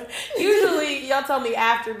 No, but usually y'all tell me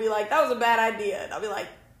after, be like, that was a bad idea. And I'll be like,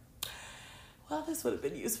 well, this would have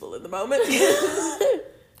been useful in the moment.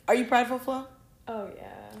 Are you prideful, Flo? Oh, yeah.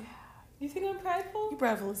 You think I'm prideful? You're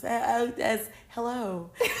prideful as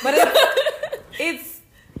hello. But it's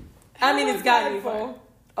it's gotten me far.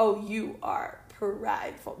 Oh, you are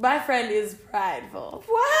prideful. My friend is prideful.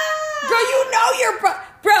 What? Girl, you know you're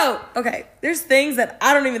Bro, okay. There's things that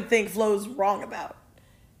I don't even think Flo's wrong about.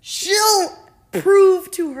 She'll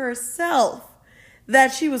prove to herself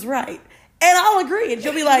that she was right. And I'll agree. And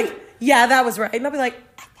she'll be like, yeah, that was right. And I'll be like,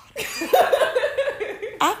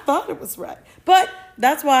 I thought it was right. But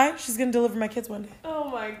that's why she's going to deliver my kids one day. Oh,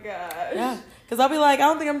 my gosh. Yeah. Because I'll be like, I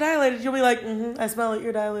don't think I'm dilated. You'll be like, I smell it.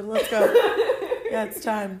 You're dilated. Let's go. Yeah, it's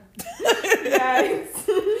time. Yes.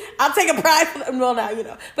 I'll take a prideful. Well,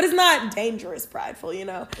 now, But it's not dangerous prideful,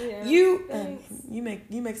 Yeah. You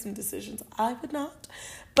make some decisions. I would not.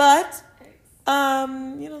 But...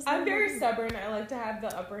 I'm very stubborn. I like to have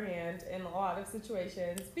the upper hand in a lot of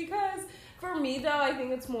situations because for me though, I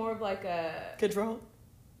think it's more of like a control.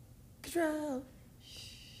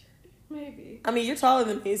 Maybe. I mean, you're taller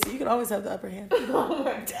than me, so you can always have the upper hand. Oh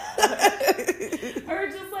my God. Or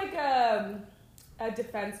just like a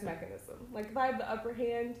defense mechanism. Like if I have the upper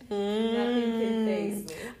hand, nothing can faze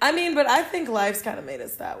me. I mean, but I think life's kind of made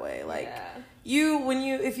us that way. Like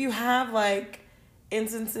if you have like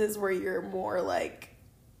instances where you're more like,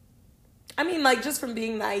 just from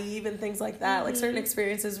being naive and things like that, like certain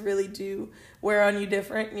experiences really do wear on you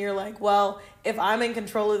different, and you're like, well, if I'm in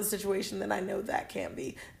control of the situation, then I know that can't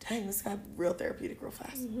be. Dang, this got real therapeutic real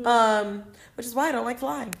fast. Which is why I don't like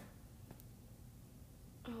flying.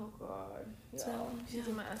 Oh God. So she's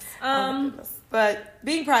a mess. Oh my goodness. But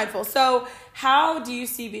being prideful. So how do you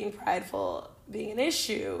see being prideful being an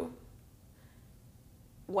issue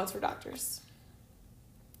once we're doctors?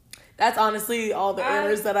 That's honestly all the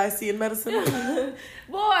errors that I see in medicine.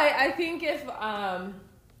 Well, I think if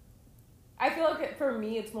I feel like for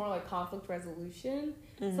me, it's more like conflict resolution.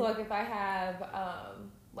 Mm-hmm. So, like, if I have,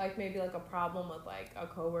 like, maybe, like, a problem with, like, a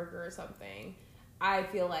coworker or something, I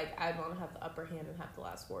feel like I want to have the upper hand and have the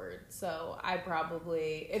last word. So, I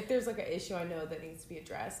probably, if there's, like, an issue I know that needs to be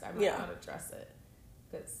addressed, I might not address it.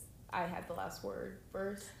 Because I had the last word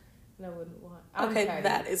first. And I wouldn't want. Okay,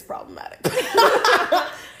 that is problematic.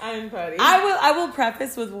 I'm petty. I will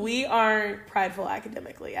preface with, we aren't prideful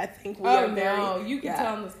academically. I think we are very... Oh, no. You can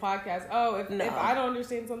tell on this podcast, if I don't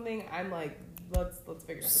understand something, I'm like, let's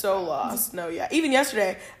figure it out. So lost. No, yeah. Even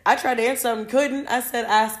yesterday, I tried to answer something, couldn't. I said,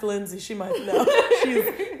 ask Lindsay. She might know. She's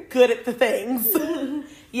good at the things.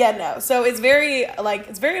 Yeah, no. So it's very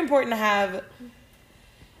important to have...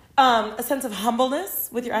 a sense of humbleness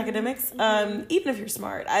with your academics, even if you're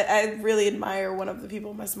smart. I really admire one of the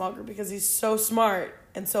people in my small group because he's so smart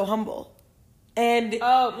and so humble. And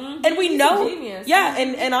and we know, yeah,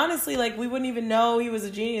 and honestly, like, we wouldn't even know he was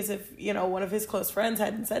a genius if, one of his close friends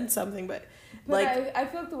hadn't said something, but like... I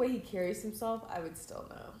feel like the way he carries himself, I would still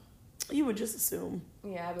know. You would just assume.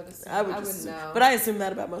 Yeah, I would assume. I wouldn't know. But I assume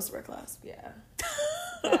that about most of our class. Yeah.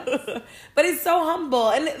 But he's so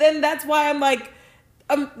humble, and then that's why I'm like...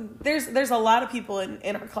 there's a lot of people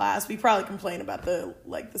in our class. We probably complain about the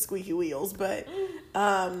squeaky wheels, but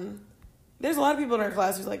there's a lot of people in our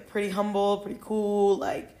class who's like pretty humble, pretty cool,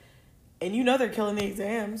 like, and they're killing the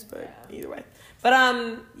exams, but either way.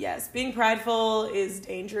 But yes, being prideful is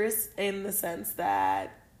dangerous in the sense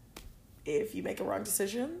that if you make a wrong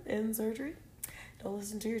decision in surgery, don't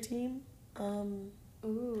listen to your team.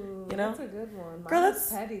 Ooh, that's a good one. Girl, that's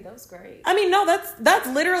petty. That was great. I mean, no, that's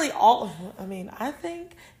literally all. I mean, I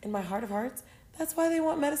think in my heart of hearts, that's why they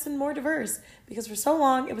want medicine more diverse. Because for so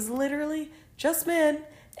long, it was literally just men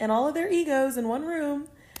and all of their egos in one room,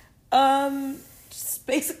 just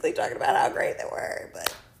basically talking about how great they were.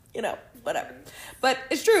 But whatever. But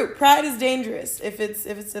it's true. Pride is dangerous if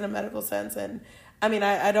it's in a medical sense. And I mean,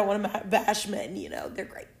 I don't want to bash men. They're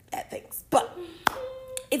great at things, but.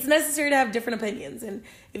 It's necessary to have different opinions, and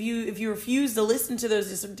if you refuse to listen to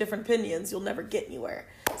those different opinions, you'll never get anywhere.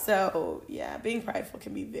 So, yeah, being prideful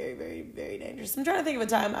can be very, very, very dangerous. I'm trying to think of a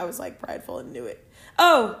time I was, like, prideful and knew it.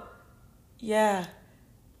 Oh, yeah.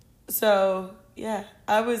 So, yeah,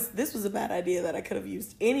 this was a bad idea that I could have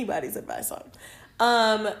used anybody's advice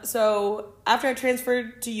on. So, after I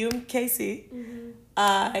transferred to UMKC,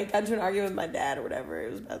 I got into an argument with my dad or whatever.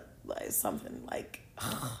 It was about, like, something, like...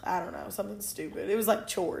 I don't know, something stupid. It was like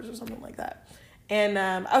chores or something like that. And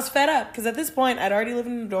I was fed up because at this point I'd already lived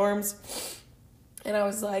in the dorms. And I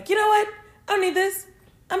was like, you know what? I don't need this.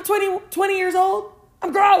 I'm 20 years old.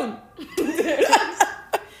 I'm grown.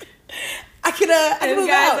 I can move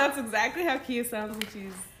guys, out. That's exactly how Kia sounds when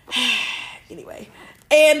she's... Anyway.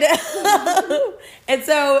 And and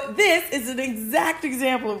so this is an exact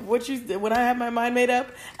example of what when I have my mind made up,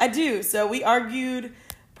 I do. So we argued...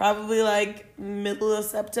 Probably like middle of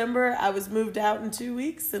September, I was moved out in 2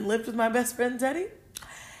 weeks and lived with my best friend, Teddy.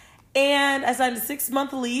 And I signed a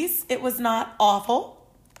 6-month lease. It was not awful.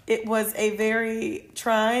 It was a very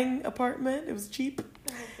trying apartment. It was cheap.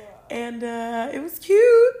 Oh, and it was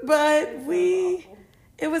cute, but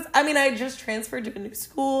I just transferred to a new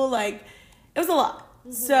school. Like, it was a lot.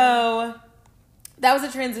 Mm-hmm. So that was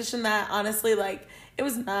a transition that honestly, like, it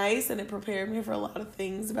was nice, and it prepared me for a lot of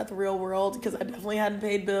things about the real world because I definitely hadn't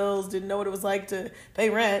paid bills, didn't know what it was like to pay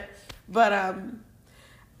rent. But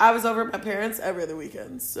I was over at my parents' every other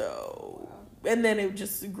weekend, so... And then it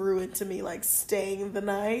just grew into me, like, staying the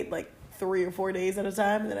night, like, 3 or 4 days at a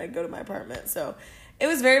time, and then I'd go to my apartment. So it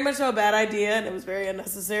was very much so a bad idea, and it was very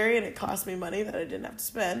unnecessary, and it cost me money that I didn't have to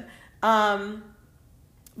spend.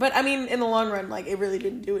 But, I mean, in the long run, like, it really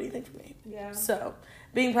didn't do anything for me. Yeah. So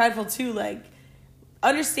being prideful, too, like...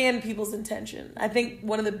 Understand people's intention. I think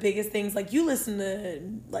one of the biggest things, like, you listen to,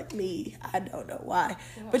 like, me, I don't know why,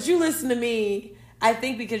 but you listen to me, I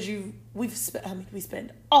think because we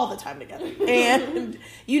spend all the time together, and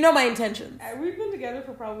you know my intentions. We've been together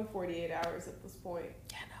for probably 48 hours at this point.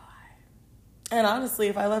 Yeah, no, and honestly,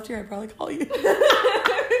 if I left here, I'd probably call you.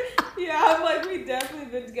 Yeah, I'm like, we've definitely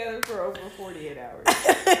been together for over 48 hours.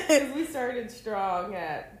 Because we started strong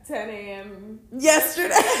at 10 a.m.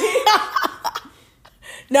 yesterday.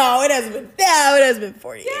 No, it hasn't been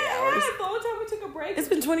 48 hours. The only time we took a break. It's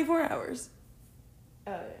been 24 hours.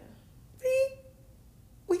 Oh, yeah. See?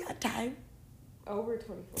 We got time. Over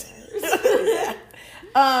 24 hours.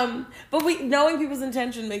 Yeah. But knowing people's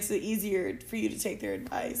intention makes it easier for you to take their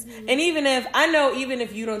advice. Mm-hmm. And even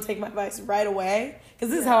if you don't take my advice right away, because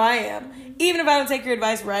this is how I am, even if I don't take your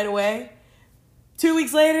advice right away, 2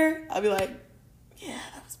 weeks later, I'll be like, yeah,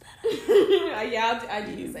 that was a bad Yeah, I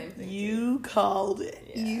do the same thing. You called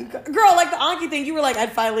it. Yeah. Girl, like the Anki thing, you were like,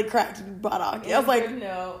 I'd finally cracked and bought Anki. I was like,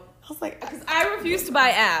 no. I was like, because I refuse to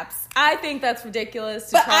buy apps. I think that's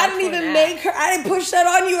ridiculous. But I didn't even I didn't push that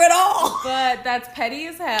on you at all. But that's petty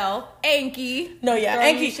as hell. Anki. No, yeah,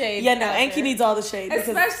 Anki. Yeah, no, Anki needs all the shade.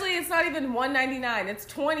 Especially, it's not even $1.99. It's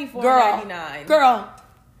 $24.99. Girl.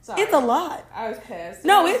 Sorry. It's a lot. I was pissed.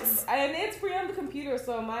 No, it's free on the computer,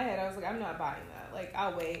 so in my head, I was like, I'm not buying that. Like,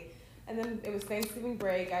 I'll wait. And then it was Thanksgiving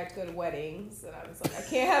break. I had to go to weddings, and I was like, I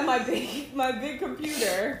can't have my big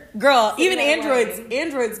computer. Girl, even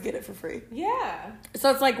Androids get it for free. Yeah. So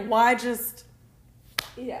it's like, why just?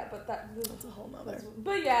 Yeah, but that's a whole nother.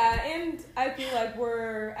 But yeah, and I feel like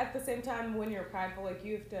we're at the same time when you're prideful, like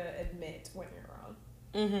you have to admit when you're wrong.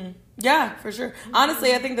 Mm-hmm. Yeah, for sure.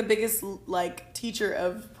 Honestly, I think the biggest like teacher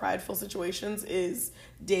of prideful situations is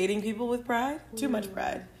dating people with pride. Too much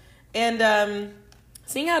pride, and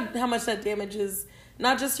seeing how much that damages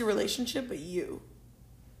not just your relationship but you.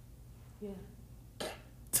 Yeah.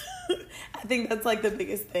 I think that's like the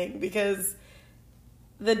biggest thing, because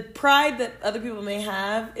the pride that other people may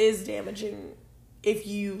have is damaging if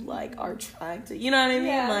you like are trying to, you know what I mean?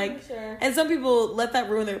 Yeah, like, for sure. And some people let that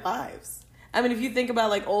ruin their lives. I mean, if you think about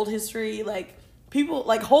like old history, like people,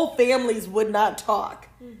 like whole families would not talk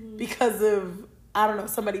because of, I don't know,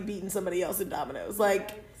 somebody beating somebody else in dominoes.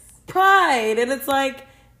 Like pride. And it's like,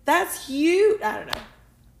 that's huge. I don't know.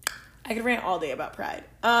 I could rant all day about pride.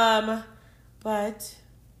 But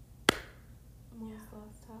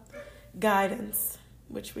guidance,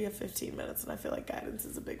 which we have 15 minutes, and I feel like guidance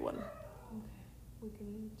is a big one. Okay, we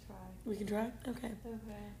can try. We can try? Okay.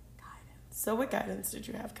 Guidance. So what guidance did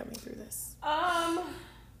you have coming through this?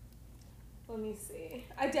 Let me see.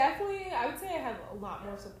 I would say I have a lot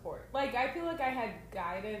more support. Like, I feel like I had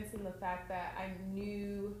guidance in the fact that I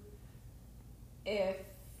knew if,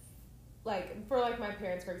 like, for, like, my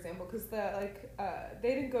parents, for example, because, they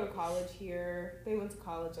didn't go to college here. They went to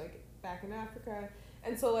college, like, back in Africa.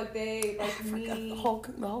 And so, like, they, like, Africa, me... The whole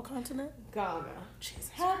continent? Ghana. Jesus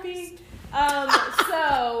Happy.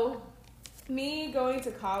 So, me going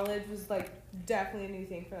to college was, like, definitely a new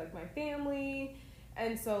thing for, like, my family.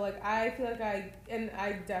 And so, like, I feel like I went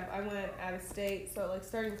out of state. So, like,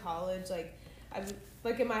 starting college, like,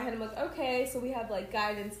 like, in my head, I'm like, okay, so we have, like,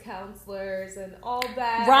 guidance counselors and all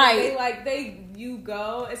that. Right. You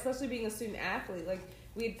go, especially being a student athlete, like,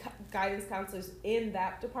 we had guidance counselors in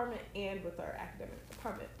that department and with our academic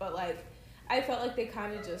department. But, like, I felt like they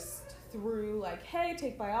kind of just threw, like, hey,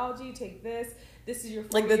 take biology, take this. This is your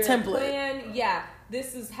 4-year like the template plan. Yeah,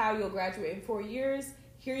 this is how you'll graduate in 4 years.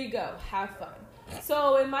 Here you go. Have fun.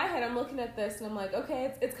 So, in my head, I'm looking at this, and I'm like,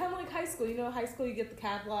 okay, it's kind of like high school. You know, high school, you get the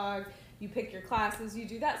catalog, you pick your classes, you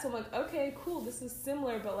do that. So, I'm like, okay, cool, this is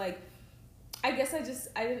similar, but, like, I guess I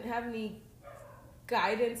didn't have any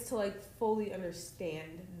guidance to, like, fully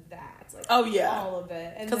understand that. Like, all of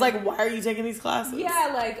it. Because, like, why are you taking these classes?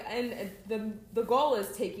 Yeah, like, and the goal is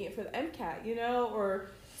taking it for the MCAT, you know, or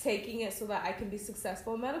taking it so that I can be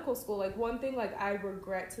successful in medical school. Like, one thing, like, I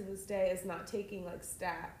regret to this day is not taking, like,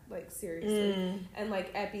 stat, like, seriously. And, like,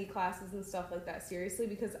 epi classes and stuff like that seriously,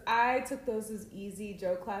 because I took those as easy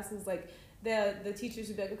joke classes. Like, the teachers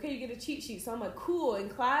would be like, okay, you get a cheat sheet. So I'm like, cool, in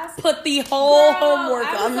class. Put the whole homework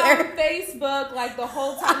on there. I was on Facebook, like, the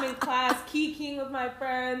whole time in class, kikiing with my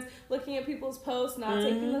friends, looking at people's posts, not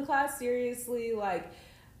taking the class seriously. Like,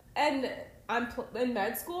 and I'm in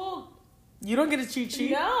med school. You don't get a cheat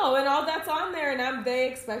sheet. No, and all that's on there, and they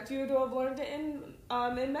expect you to have learned it in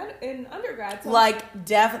undergrad. So like,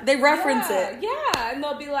 they reference it. Yeah, and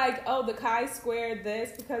they'll be like, oh, the chi-squared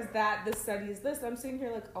this because this study is this. I'm sitting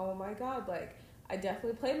here like, oh my god, like, I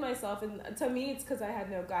definitely played myself, and to me, it's because I had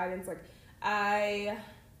no guidance. Like,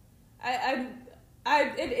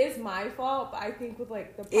 it is my fault, but I think with,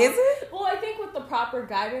 like, is it? Well, I think with the proper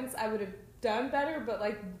guidance, I would have done better, but,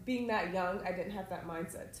 like, being that young, I didn't have that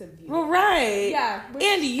mindset to view. Well, right. Yeah.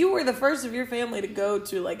 Andy, you were the first of your family to go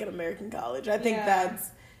to, like, an American college. I think that's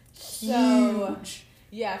huge.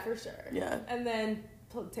 Yeah, for sure. Yeah. And then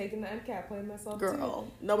taking the MCAT, playing myself Girl,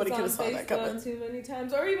 nobody could have saw that coming. Too many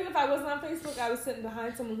times. Or even if I wasn't on Facebook, I was sitting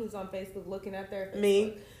behind someone who's on Facebook looking at their Facebook.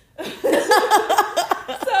 Me. So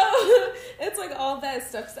it's like all that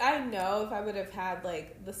stuff. So I know if I would have had,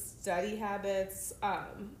 like, the study habits,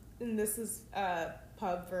 and this is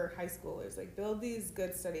pub for high schoolers, like, build these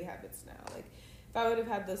good study habits now. Like, if I would have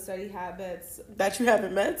had those study habits that you have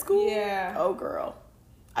in med school, yeah. Oh, girl,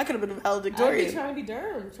 I could have been a valedictorian. I'd be trying to be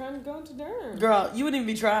derm, trying to go into derm. Girl, you wouldn't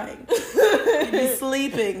even be trying. You'd be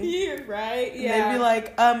sleeping. Yeah, right. Yeah. And they'd be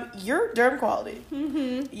like, you're derm quality.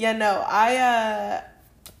 Mm-hmm. Yeah, no,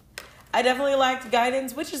 I definitely lacked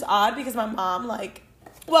guidance, which is odd because my mom, like,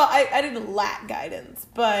 well, I didn't lack guidance,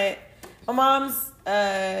 but my mom's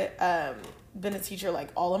been a teacher, like,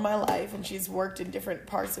 all of my life, and she's worked in different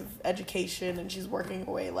parts of education, and she's working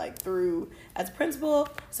her way, like, through as a principal.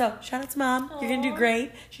 So, shout out to Mom. Aww. You're going to do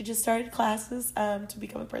great. She just started classes to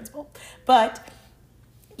become a principal. But,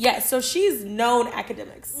 yeah, so she's known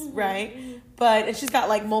academics, right? And she's got,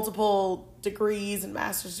 like, multiple degrees and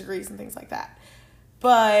master's degrees and things like that.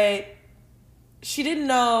 But she didn't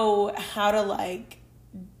know how to,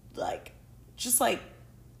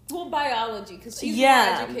 well, biology, because she's more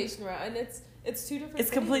education route, and it's two different. It's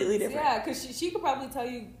things. Completely different. Yeah, because she could probably tell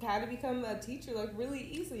you how to become a teacher, like, really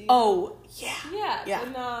easy. Oh, yeah. Yeah.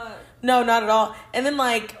 But no, not at all. And then,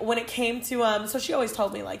 like, when it came to so she always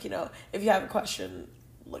told me, like, you know, if you have a question,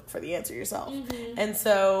 look for the answer yourself. And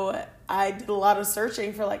so I did a lot of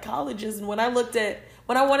searching for, like, colleges, and when I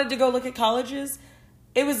wanted to go look at colleges,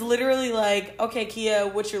 it was literally like, okay, Kia,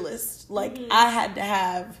 what's your list? Like, I had to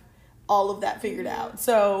have all of that figured out.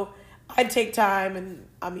 So I'd take time, and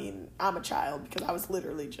I mean, I'm a child because I was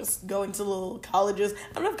literally just going to little colleges.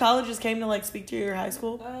 I don't know if colleges came to, like, speak to your high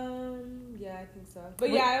school. Yeah, I think so. But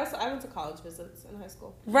yeah, I went to college visits in high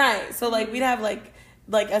school. Right. So, like, we'd have like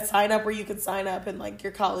a sign up where you could sign up, and, like,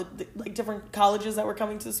 your college, like, different colleges that were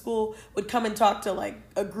coming to school would come and talk to, like,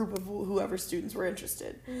 a group of whoever students were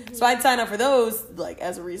interested. So I'd sign up for those, like,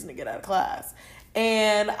 as a reason to get out of class.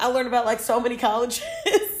 And I learned about, like, so many colleges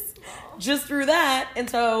just through that. And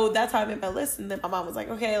so that's how I made my list. And then my mom was like,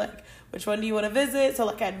 okay, like, which one do you want to visit? So,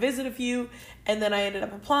 like, I'd visit a few, and then I ended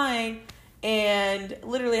up applying, and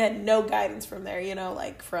literally had no guidance from there, you know,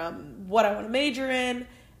 like, from what I want to major in,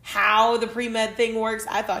 how the pre-med thing works.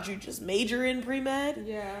 I thought you just major in pre-med.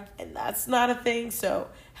 Yeah. And that's not a thing. So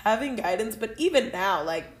having guidance, but even now,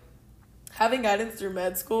 like, having guidance through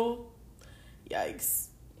med school, yikes.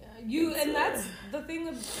 And that's the thing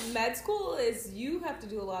of med school is you have to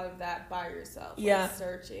do a lot of that by yourself. Yeah. Like,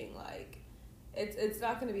 searching, like, it's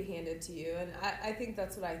not going to be handed to you. And I think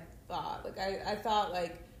that's what I thought. Like, I thought,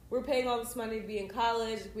 like, we're paying all this money to be in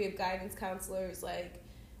college. We have guidance counselors, like,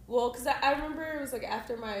 well, because I remember it was, like,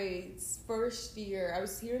 after my first year, I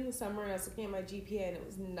was here in the summer, and I was looking at my GPA, and it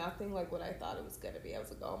was nothing like what I thought it was going to be. I was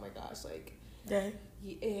like, oh, my gosh, like, yeah.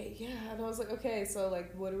 And I was like, okay, so,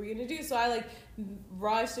 like, what are we going to do? So I, like,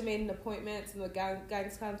 rushed and made an appointment, and the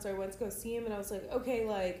guidance counselor went to go see him, and I was like, okay,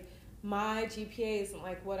 like, my GPA isn't,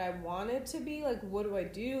 like, what I wanted to be. Like, what do I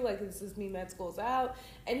do? Like, this is me, med school's out.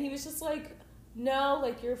 And he was just like, no,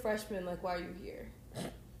 like, you're a freshman. Like, why are you here?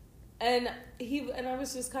 And I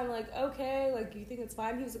was just kind of like, okay, like, you think it's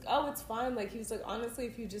fine? He was like, oh, it's fine. Like, he was like, honestly,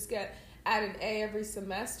 if you just get at an A every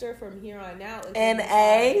semester from here on out. Like, an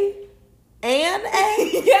A? An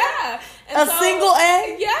A? Yeah. And single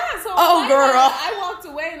A? Yeah. So girl. I walked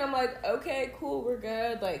away, and I'm like, okay, cool, we're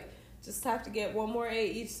good. Like, just have to get one more A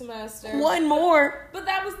each semester. One more? But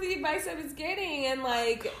that was the advice I was getting, and,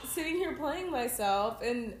 like, sitting here playing myself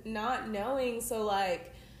and not knowing. So,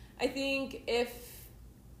 like, I think if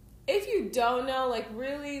you don't know, like,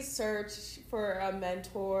 really search for a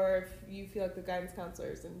mentor if you feel like the guidance counselor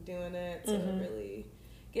isn't doing it to really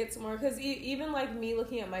get some more. Because even, like, me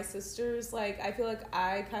looking at my sisters, like, I feel like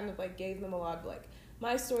I kind of, like, gave them a lot of, like,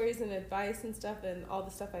 my stories and advice and stuff and all the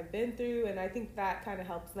stuff I've been through. And I think that kind of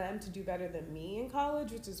helps them to do better than me in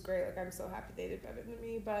college, which is great. Like, I'm so happy they did better than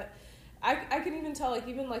me. But I can even tell, like,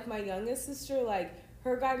 even, like, my youngest sister, like,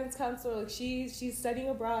 her guidance counselor, like, she's studying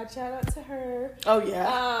abroad. Shout out to her. Oh,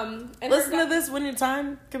 yeah. And listen to this when your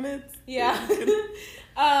time commits. Yeah.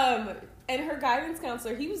 And her guidance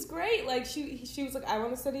counselor, he was great. Like, she was like, I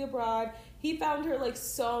want to study abroad. He found her, like,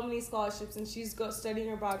 so many scholarships, and she's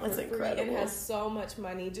studying abroad for free and has so much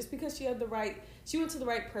money just because she went to the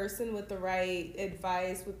right person with the right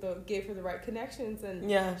advice, gave her the right connections,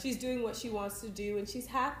 and she's doing what she wants to do, and she's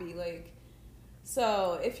happy. Like,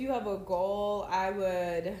 so if you have a goal, I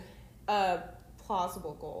would,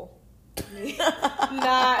 plausible goal.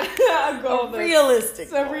 Not a goal. A realistic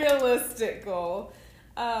goal. It's a realistic goal.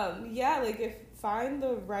 Find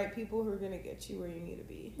the right people who are going to get you where you need to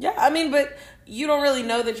be. Yeah, I mean, but you don't really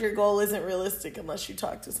know that your goal isn't realistic unless you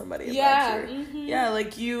talk to somebody about Yeah,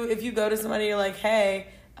 like, if you go to somebody, you're like, hey,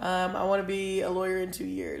 I want to be a lawyer in 2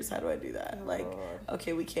 years. How do I do that?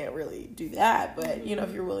 Okay, we can't really do that. But, you know,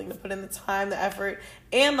 if you're willing to put in the time, the effort,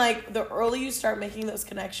 and, like, the earlier you start making those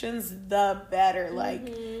connections, the better.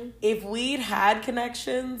 Like, if we'd had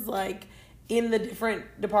connections, like, in the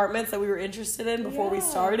different departments that we were interested in before we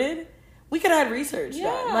started, we could have had research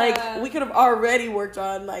done. Like, we could have already worked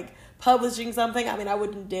on, like, publishing something. I mean, I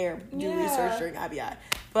wouldn't dare do research during IBI.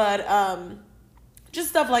 But just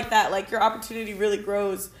stuff like that. Like, your opportunity really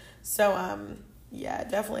grows So, yeah,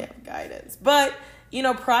 definitely have guidance. But,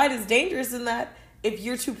 pride is dangerous in that if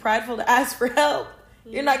you're too prideful to ask for help,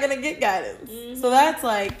 you're not going to get guidance. So that's,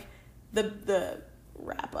 like, the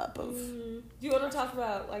wrap-up of... Do you want to talk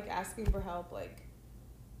about, like, asking for help, like,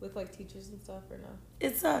 with, like, teachers and stuff, or no?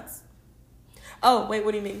 It sucks. Oh, wait,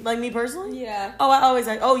 what do you mean? Like, me personally? Yeah. Oh, I always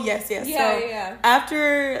like, yes. Yeah, so, yeah.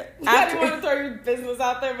 After... I didn't want to throw your business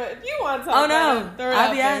out there, but if you want to talk about it, throw it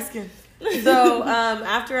I'd be asking. So,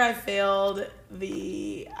 after I failed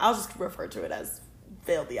I'll just refer to it as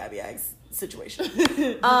failed the IBX situation.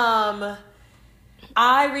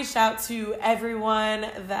 I reached out to everyone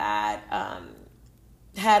that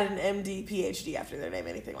had an MD, PhD after their name,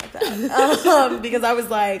 anything like that. Because I was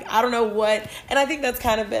like, I don't know what, and I think that's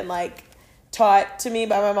kind of been like taught to me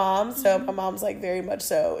by my mom. So my mom's like very much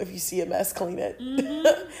so, if you see a mess, clean it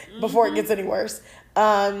before it gets any worse.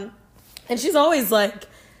 And she's always like,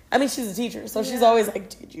 I mean, she's a teacher, so she's always like,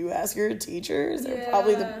 did you ask your teachers? They're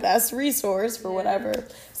probably the best resource for whatever.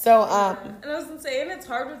 So, and I was going to say, and it's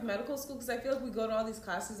hard with medical school because I feel like we go to all these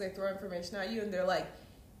classes, they throw information at you, and they're like,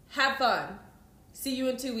 have fun. See you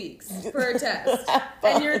in 2 weeks for a test.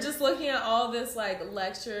 And you're just looking at all this, like,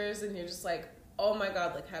 lectures, and you're just like, oh my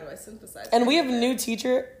God, like, how do I synthesize And we have a new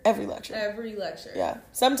teacher every lecture. Every lecture. Yeah.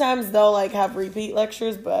 Sometimes they'll, like, have repeat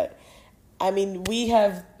lectures, but... I mean, we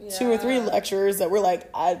have 2 or 3 lecturers that we're like,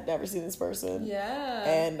 I've never seen this person. Yeah.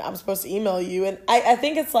 And I'm supposed to email you. And I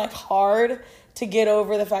think it's, like, hard to get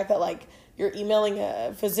over the fact that, like, you're emailing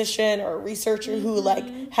a physician or a researcher who,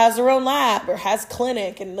 like, has their own lab or has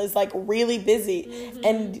clinic and is, like, really busy.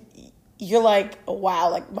 And you're like, wow,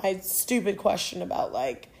 like, my stupid question about,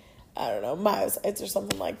 like, I don't know, myocytes or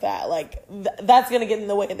something like that. Like, that's going to get in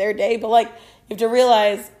the way of their day. But, like, you have to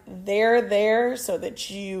realize they're there so that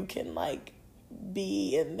you can, like,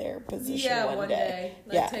 be in their position one day.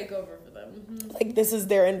 Like, take over for them. Like, this is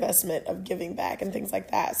their investment of giving back and things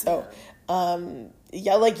like that. So,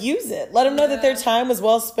 like, use it. Let them know that their time was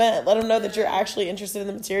well spent. Let them know that you're actually interested in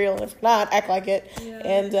the material. And if you're not, act like it.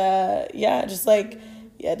 And, just, like...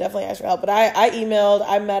 Yeah, definitely ask for help. But I emailed,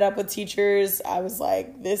 I met up with teachers. I was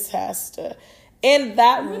like, this has to... And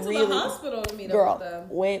that went really... to the hospital to meet up with them.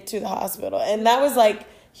 Went to the hospital. And that was, like,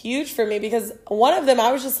 huge for me because one of them,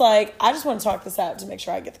 I was just like, I just want to talk this out to make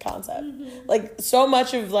sure I get the concept. Like, so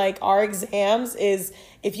much of, like, our exams is,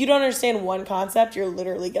 if you don't understand one concept, you're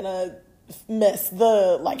literally going to miss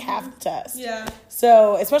the, like, half the test. Yeah.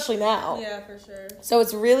 So, especially now. Yeah, for sure. So,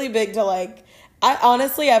 it's really big to, like...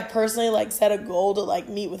 I've personally, like, set a goal to, like,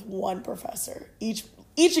 meet with one professor each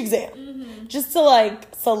exam. Just to,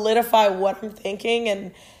 like, solidify what I'm thinking.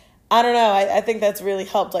 And I don't know. I think that's really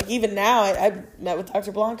helped. Like, even now, I met with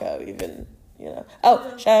Dr. Blanco, even,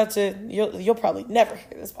 Oh, shout out to, you'll probably never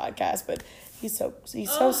hear this podcast, but he's so sweet.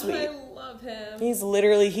 I love him. He's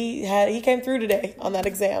literally, he came through today on that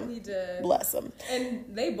exam. He did. Bless him. And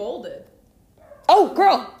they bolded. Oh,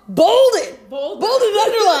 girl, bolded and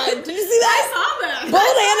underlined. Did you see that? I saw that.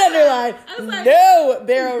 Bold and underlined. I was like, no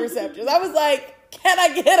baroreceptors. I was like, can I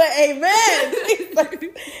get an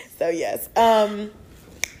amen? So yes.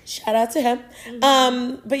 Shout out to him.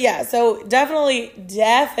 But yeah, so definitely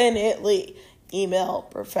email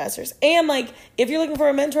professors. And like, if you're looking for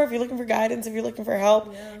a mentor, if you're looking for guidance, if you're looking for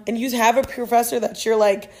help, and you have a professor that you're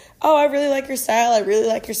like, oh, I really like your style, I really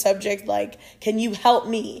like your subject, like, can you help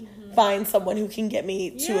me find someone who can get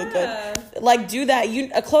me to a good, like, do that.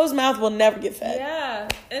 A closed mouth will never get fed. Yeah.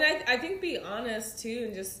 And I think be honest too,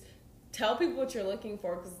 and just tell people what you're looking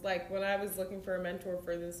for. Because like, when I was looking for a mentor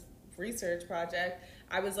for this research project,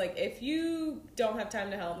 I was like, if you don't have time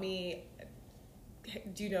to help me,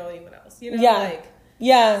 do you know anyone else?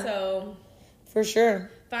 So for sure,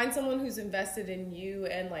 find someone who's invested in you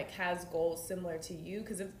and like has goals similar to you,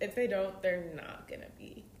 because if they don't, they're not gonna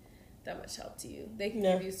be that much help to you. They can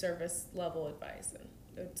give you service level advice, and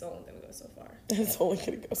it's only gonna go so far. It's only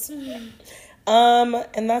gonna go so far.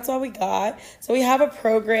 And that's all we got. So we have a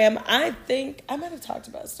program. I think I might have talked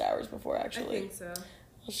about Stowers before, actually. I think so.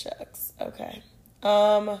 Oh, shucks. Okay.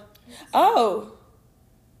 Well,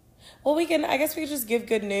 I guess we could just give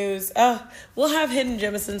good news. We'll have hidden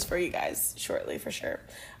Jamisons for you guys shortly, for sure.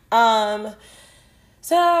 We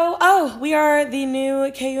are the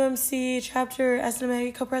new KUMC chapter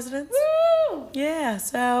SMA co-presidents. Woo! Yeah,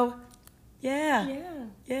 so, yeah.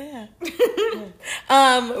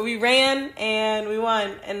 We ran and we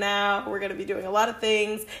won, and now we're going to be doing a lot of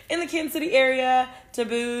things in the Kansas City area to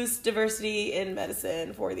boost diversity in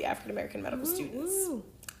medicine for the African American medical students.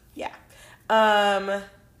 Yeah.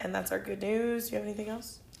 And that's our good news. Do you have anything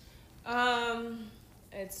else?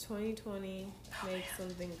 It's 2020. Make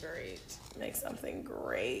something great. Make something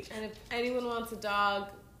great. And if anyone wants a dog,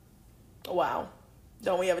 Wow.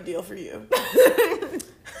 Don't we have a deal for you?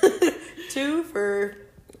 2 for,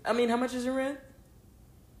 I mean, how much is your rent?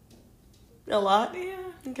 A lot? Yeah.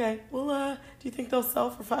 Okay. Well, do you think they'll sell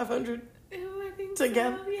for $500 I think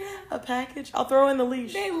together? So, yeah. A package? I'll throw in the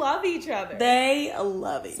leash. They love each other. They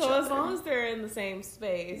love each other. So as long as they're in the same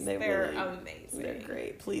space, they're really amazing. They're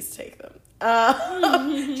great. Please take them.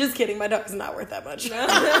 Just kidding. My dog's not worth that much. But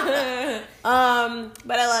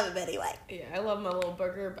I love him anyway. Yeah, I love my little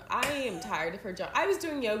burger, but I am tired of her jump. I was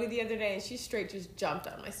doing yoga the other day, and she straight just jumped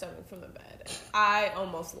on my stomach from the bed. I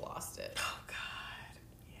almost lost it. Oh, God.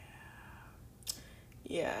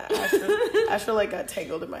 Yeah, Asher like got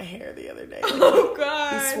tangled in my hair the other day. Like, oh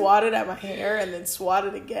God! He swatted at my hair and then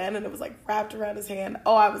swatted again, and it was like wrapped around his hand.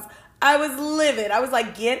 Oh, I was livid. I was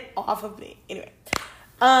like, get off of me. Anyway,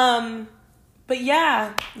 but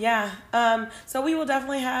yeah. So we will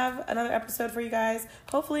definitely have another episode for you guys,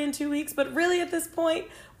 hopefully in 2 weeks. But really, at this point,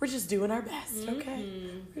 we're just doing our best. Okay,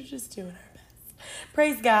 we're just doing our best.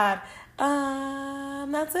 Praise God.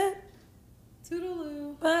 That's it.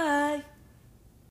 Toodaloo. Bye.